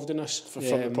got involved in this from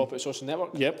the Property Sourcing Network.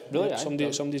 Yep, really.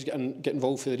 Somebody's get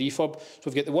involved for the refurb. So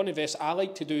we've got the one investor. I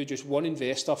like to do just one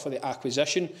investor for the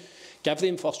acquisition. Give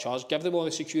them first charge, give them all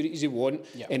the securities they want,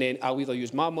 and then I'll either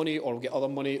use my money or I'll get other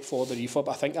money for the refurb.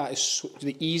 I think that is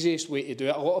the easiest way to do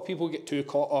it. A lot of people get too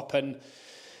caught up in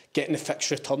getting the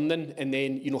fixed return in and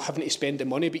then, having to spend the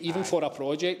money. But even for a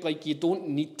project, like, you don't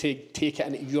need to take it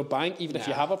into your bank. Even if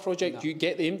you have a project, you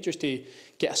get them just to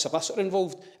get a solicitor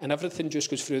involved and everything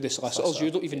just goes through the solicitors. You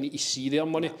don't even need to see their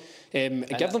money.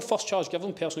 Give them first charge, give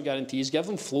them personal guarantees, give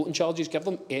them floating charges, give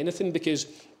them anything, because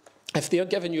if they're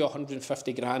giving you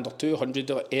 150 grand or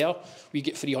 200 or air, we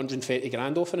get 330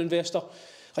 grand off an investor.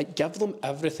 Like, give them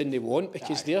everything they want,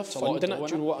 because they're funding it.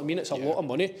 Do you know what I mean? It's a lot of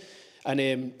money. And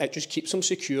it just keeps them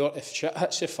secure. If shit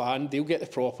hits the fan, they'll get the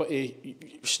property.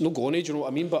 It's no going, do you know what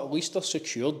I mean? But at least they're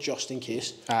secured just in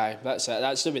case. Aye, that's it.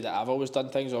 That's the way that I've always done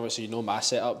things. Obviously, you know my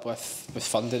setup with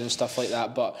funding and stuff like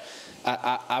that. But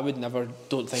I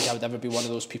don't think I would ever be one of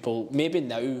those people. Maybe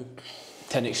now,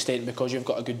 to an extent, because you've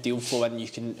got a good deal flow and you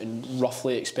can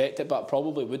roughly expect it, but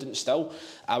probably wouldn't still.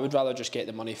 I would rather just get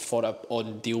the money for a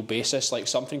on deal basis. Like,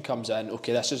 something comes in,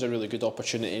 okay, this is a really good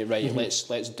opportunity, right?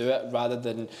 Let's do it, rather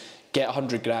than get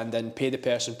 100 grand in, pay the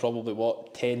person probably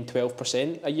what,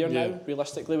 10-12% a year now,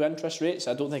 realistically, with interest rates.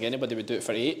 I don't think anybody would do it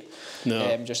for 8.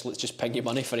 No. Let's just ping your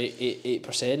money for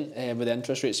 8% with the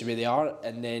interest rates the way they are,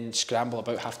 and then scramble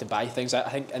about, have to buy things. I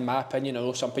think, in my opinion, I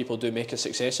know some people do make a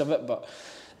success of it, but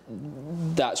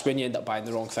that's when you end up buying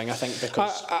the wrong thing, I think.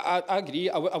 Because I agree.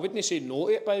 I wouldn't say no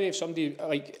to it, by the way. If somebody,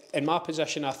 like, in my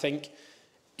position, I think,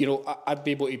 you know, I'd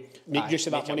be able to make use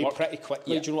of that money pretty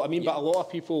quickly, do you know what I mean? But a lot of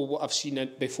people, what I've seen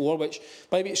it before, which,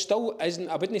 by the way, it still isn't,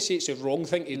 I wouldn't say it's a wrong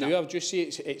thing to do, I would just say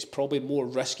it's probably more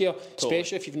riskier,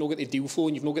 especially if you've not got the deal flow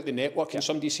and you've not got the network, and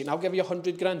somebody's saying, I'll give you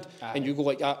 100 grand, and you go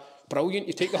like that, brilliant,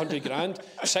 you take the 100 grand,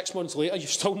 6 months later, you've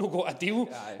still not got a deal,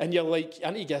 and you're like, I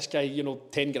need to give this guy, you know,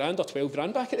 10 grand or 12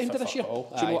 grand back at the end of this year. Do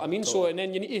you know what I mean? So, and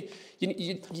then you need to,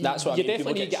 you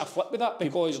definitely need to get a flip with that,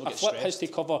 because a flip has to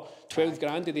cover 12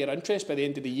 grand of their interest by the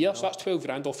end of the year, so that's 12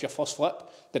 grand off your first flip.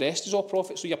 The rest is all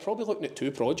profit, so you're probably looking at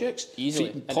 2 projects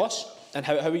easily plus. And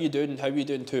how are you doing? How are you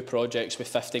doing 2 projects with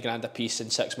 50 grand a piece in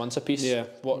 6 months a piece? Yeah,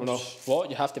 what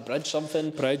you have to bridge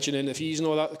something, bridging and the fees and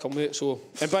all that to come with it. So,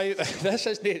 and by this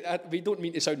is we don't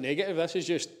mean to sound negative. This is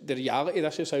just the reality.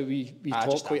 This is how we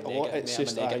talk quite a lot. It's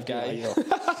just a negative guy.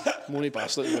 Money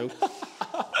bastard as well.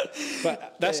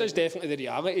 But this is definitely the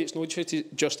reality. It's not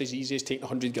just as easy as taking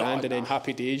 100 grand and then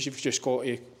happy days. You've just got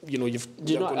to, you know,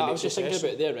 I was just thinking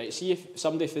about it there, right? See if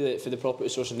somebody for the property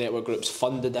sourcing network groups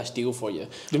funded this deal for you.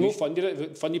 They funded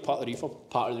it. Funded part of the refurb.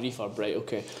 Part of the refurb, right?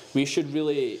 Okay. We should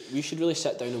really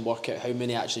sit down and work out how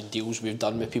many actually deals we've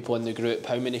done with people in the group,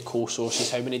 how many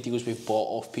co-sources, how many deals we've bought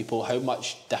off people, how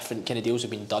much different kind of deals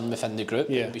have been done within the group.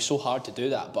 It would be so hard to do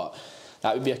that, but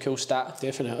that would be a cool stat.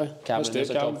 Definitely. Cameron, there's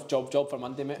a job for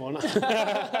Monday, mate.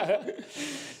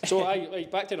 So,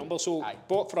 back to numbers. So,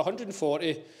 bought for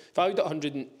 140, valued at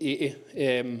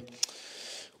 180.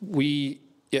 We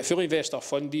fully investor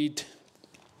funded,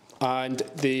 and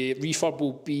the refurb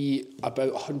will be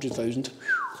about 100,000.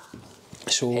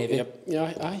 So, be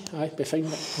fine.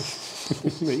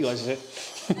 What you guys say?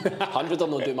 100 will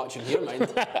not do much in here,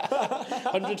 mind.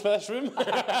 100 for this room.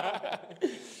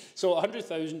 So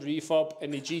 100,000 refurb,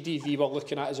 and the GDV we're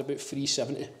looking at is about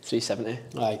 370. 370?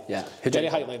 Aye. Yeah. Very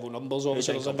high level numbers,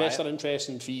 obviously. There's investor interest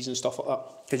and fees and stuff like that.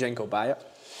 Who'd you think will buy it?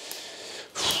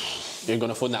 You're going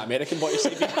to phone that American boy to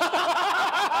save you?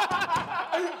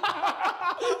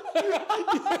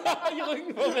 You're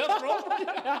looking for their property?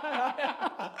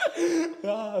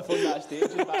 I phoned that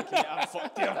stage back in I'm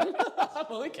fucked here. I'm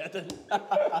only kidding.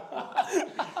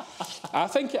 I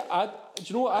think, do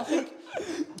you know what, I think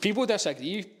people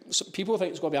disagree. People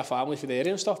think it's got to be a family for the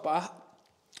area and stuff, but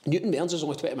Newton Mearns is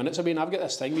only 20 minutes away, and I've got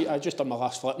this thing, I just done my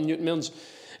last flip in Newton Mearns,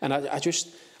 and I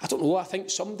don't know, I think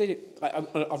somebody,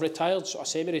 a retired, a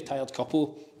semi-retired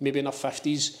couple, maybe in their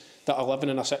 50s, that are living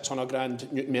in a 600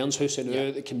 grand Newton Mearns house and now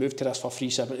they can move to this for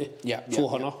 370. Yeah.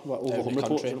 400, over home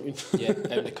report, you know what I mean? Yeah,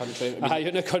 out in the country. Out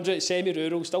in the country, it's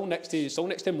semi-rural, still next to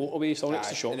motorway, still next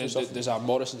to shops and stuff. There's a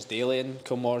Morrison's Daily in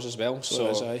Kilmaurs as well,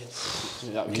 so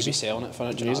that we could be selling it for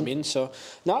it, do you know what I mean? So,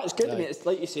 no, it's good, mate. It's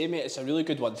like you say, mate, it's a really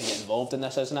good one to get involved in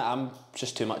this, isn't it? I'm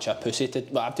just too much a pussy to,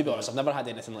 well, to be honest, I've never had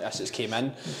anything like this that's came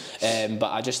in, but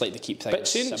I just like to keep things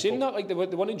simple. But saying that, like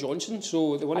the one in Johnson,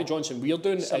 so the one in Johnson we're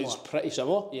doing is pretty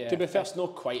similar, to be fair. It's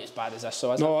not quite as bad as this,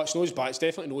 so is it? No, it's not as bad. It's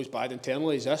definitely not as bad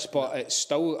internally as this, but it's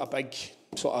still a big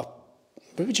sort of.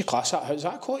 What would you class that? Is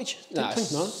that a cottage? No,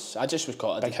 I just would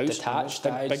call it a big house,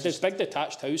 detached. Big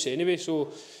detached house anyway.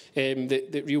 So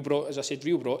the real brought, as I said,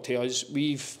 real brought to us.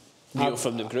 Real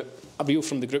from the group. A real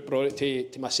from the group brought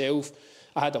it to myself.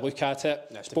 I had a look at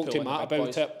it. Spoke to Matt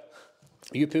about it.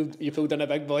 You pulled in the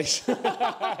big boys.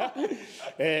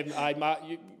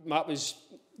 Matt was.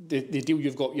 The deal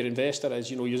you've got with your investor is,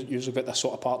 you know, you've got this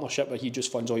sort of partnership where he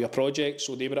just funds all your projects,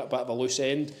 so they were at a bit of a loose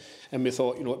end, and we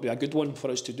thought, you know, it'd be a good one for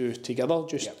us to do together,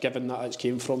 given that it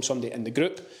came from somebody in the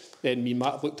group. Then me and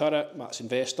Matt have looked at it, Matt's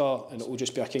investor, and it'll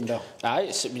just be a kind of...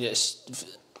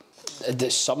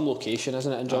 There's some location,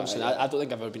 isn't it, in Johnson? I don't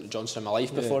think I've ever been to Johnson in my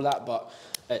life before that, but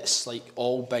it's like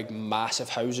all big, massive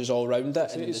houses all round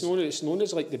it. It's known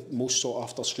as like the most sought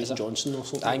after street in Johnson or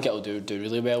something. I think it'll do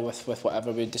really well with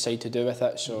whatever we decide to do with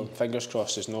it. So fingers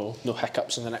crossed there's no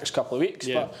hiccups in the next couple of weeks.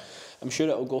 But I'm sure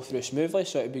it'll go through smoothly.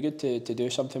 So it'd be good to do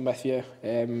something with you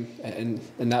in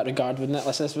that regard, wouldn't it?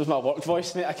 Listen, this was my work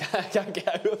voice, mate. I can't get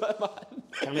out of it, man.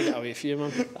 Can't get away from you,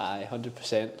 man. Aye,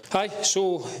 100%. Hi,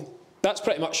 so that's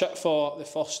pretty much it for the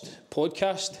first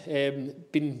podcast.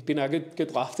 Been a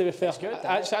good laugh, to be fair.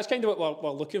 That's kind of what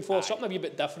we're looking for. Something a wee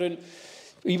bit different.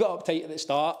 A wee bit uptight at the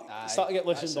start. Start to get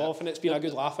loosened off, and it's been a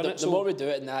good laugh in it. The more we do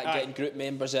it and that, getting group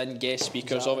members in, guest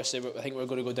speakers, obviously I think we're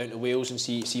going to go down to Wales and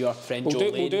see our friend Joe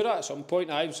Lane. We'll do that at some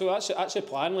point. So that's the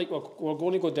plan. Like we're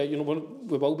going to go down. You know,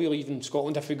 we will be leaving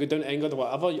Scotland if we go down to England or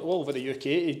whatever, all over the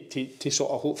UK to sort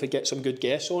of hopefully get some good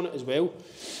guests on it as well.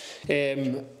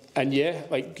 And yeah,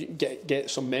 like get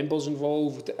some members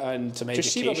involved and some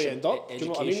just see where we end up. Do you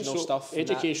know what I mean? Stuff.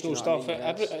 Educational stuff.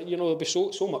 You know, there'll be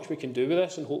so much we can do with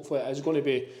this, and hopefully it is going to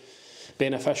be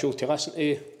beneficial to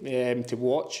listen to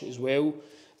watch as well.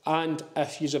 And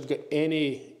if you've got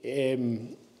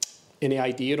any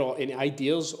idea or any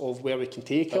ideas of where we can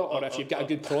take it, or if you've got a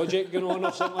good project going on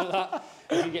or something like that,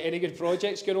 if you get any good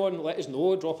projects going on, let us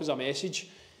know. Drop us a message.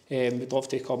 We'd love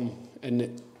to come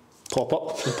and pop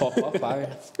up. Aye.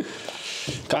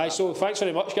 Guys, so thanks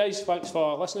very much, guys. Thanks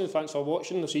for listening. Thanks for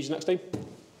watching. I'll see you next time.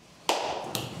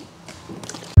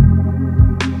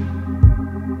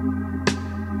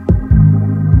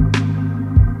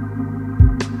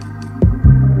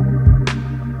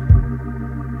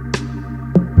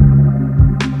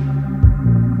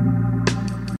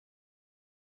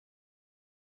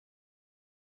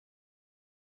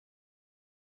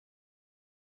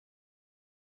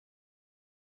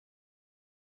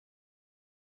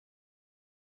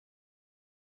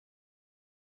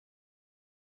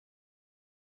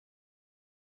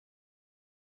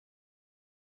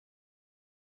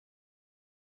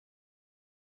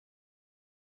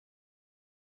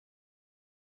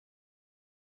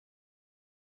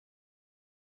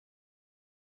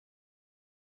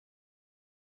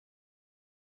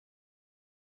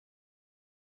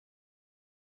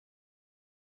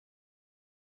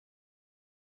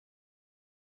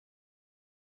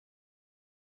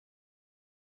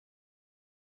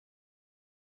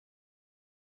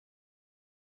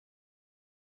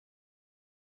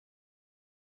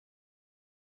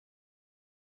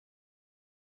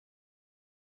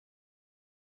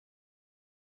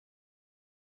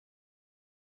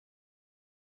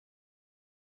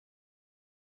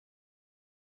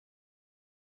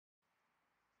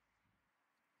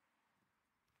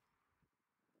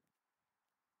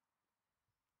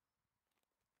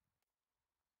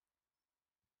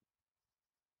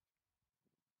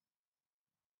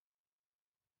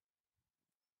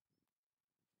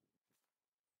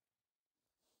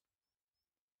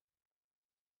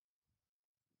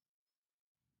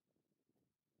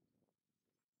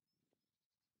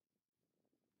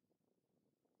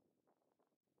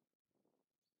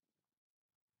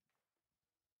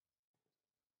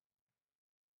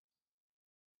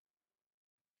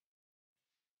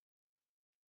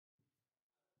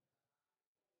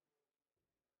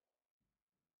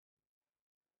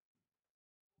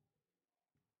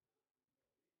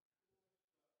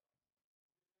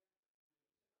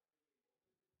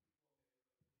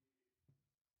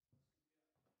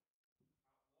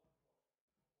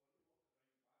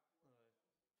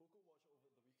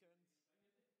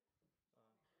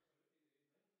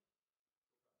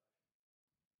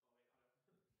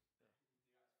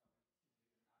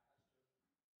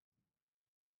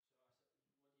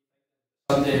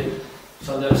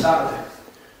 Sunday or Saturday?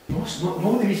 No, it's not the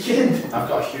weekend. I've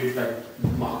got a huge big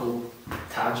muckle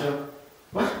tadger.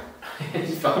 What?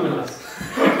 He's filming us.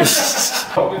 That's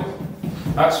how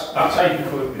you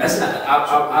put it. Isn't it?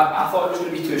 I thought it was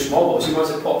going to be too small, but see once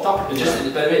it popped up,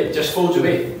 it just folds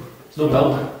away. It's no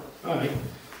building. Alright.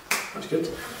 That's good.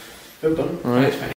 Well done. Alright.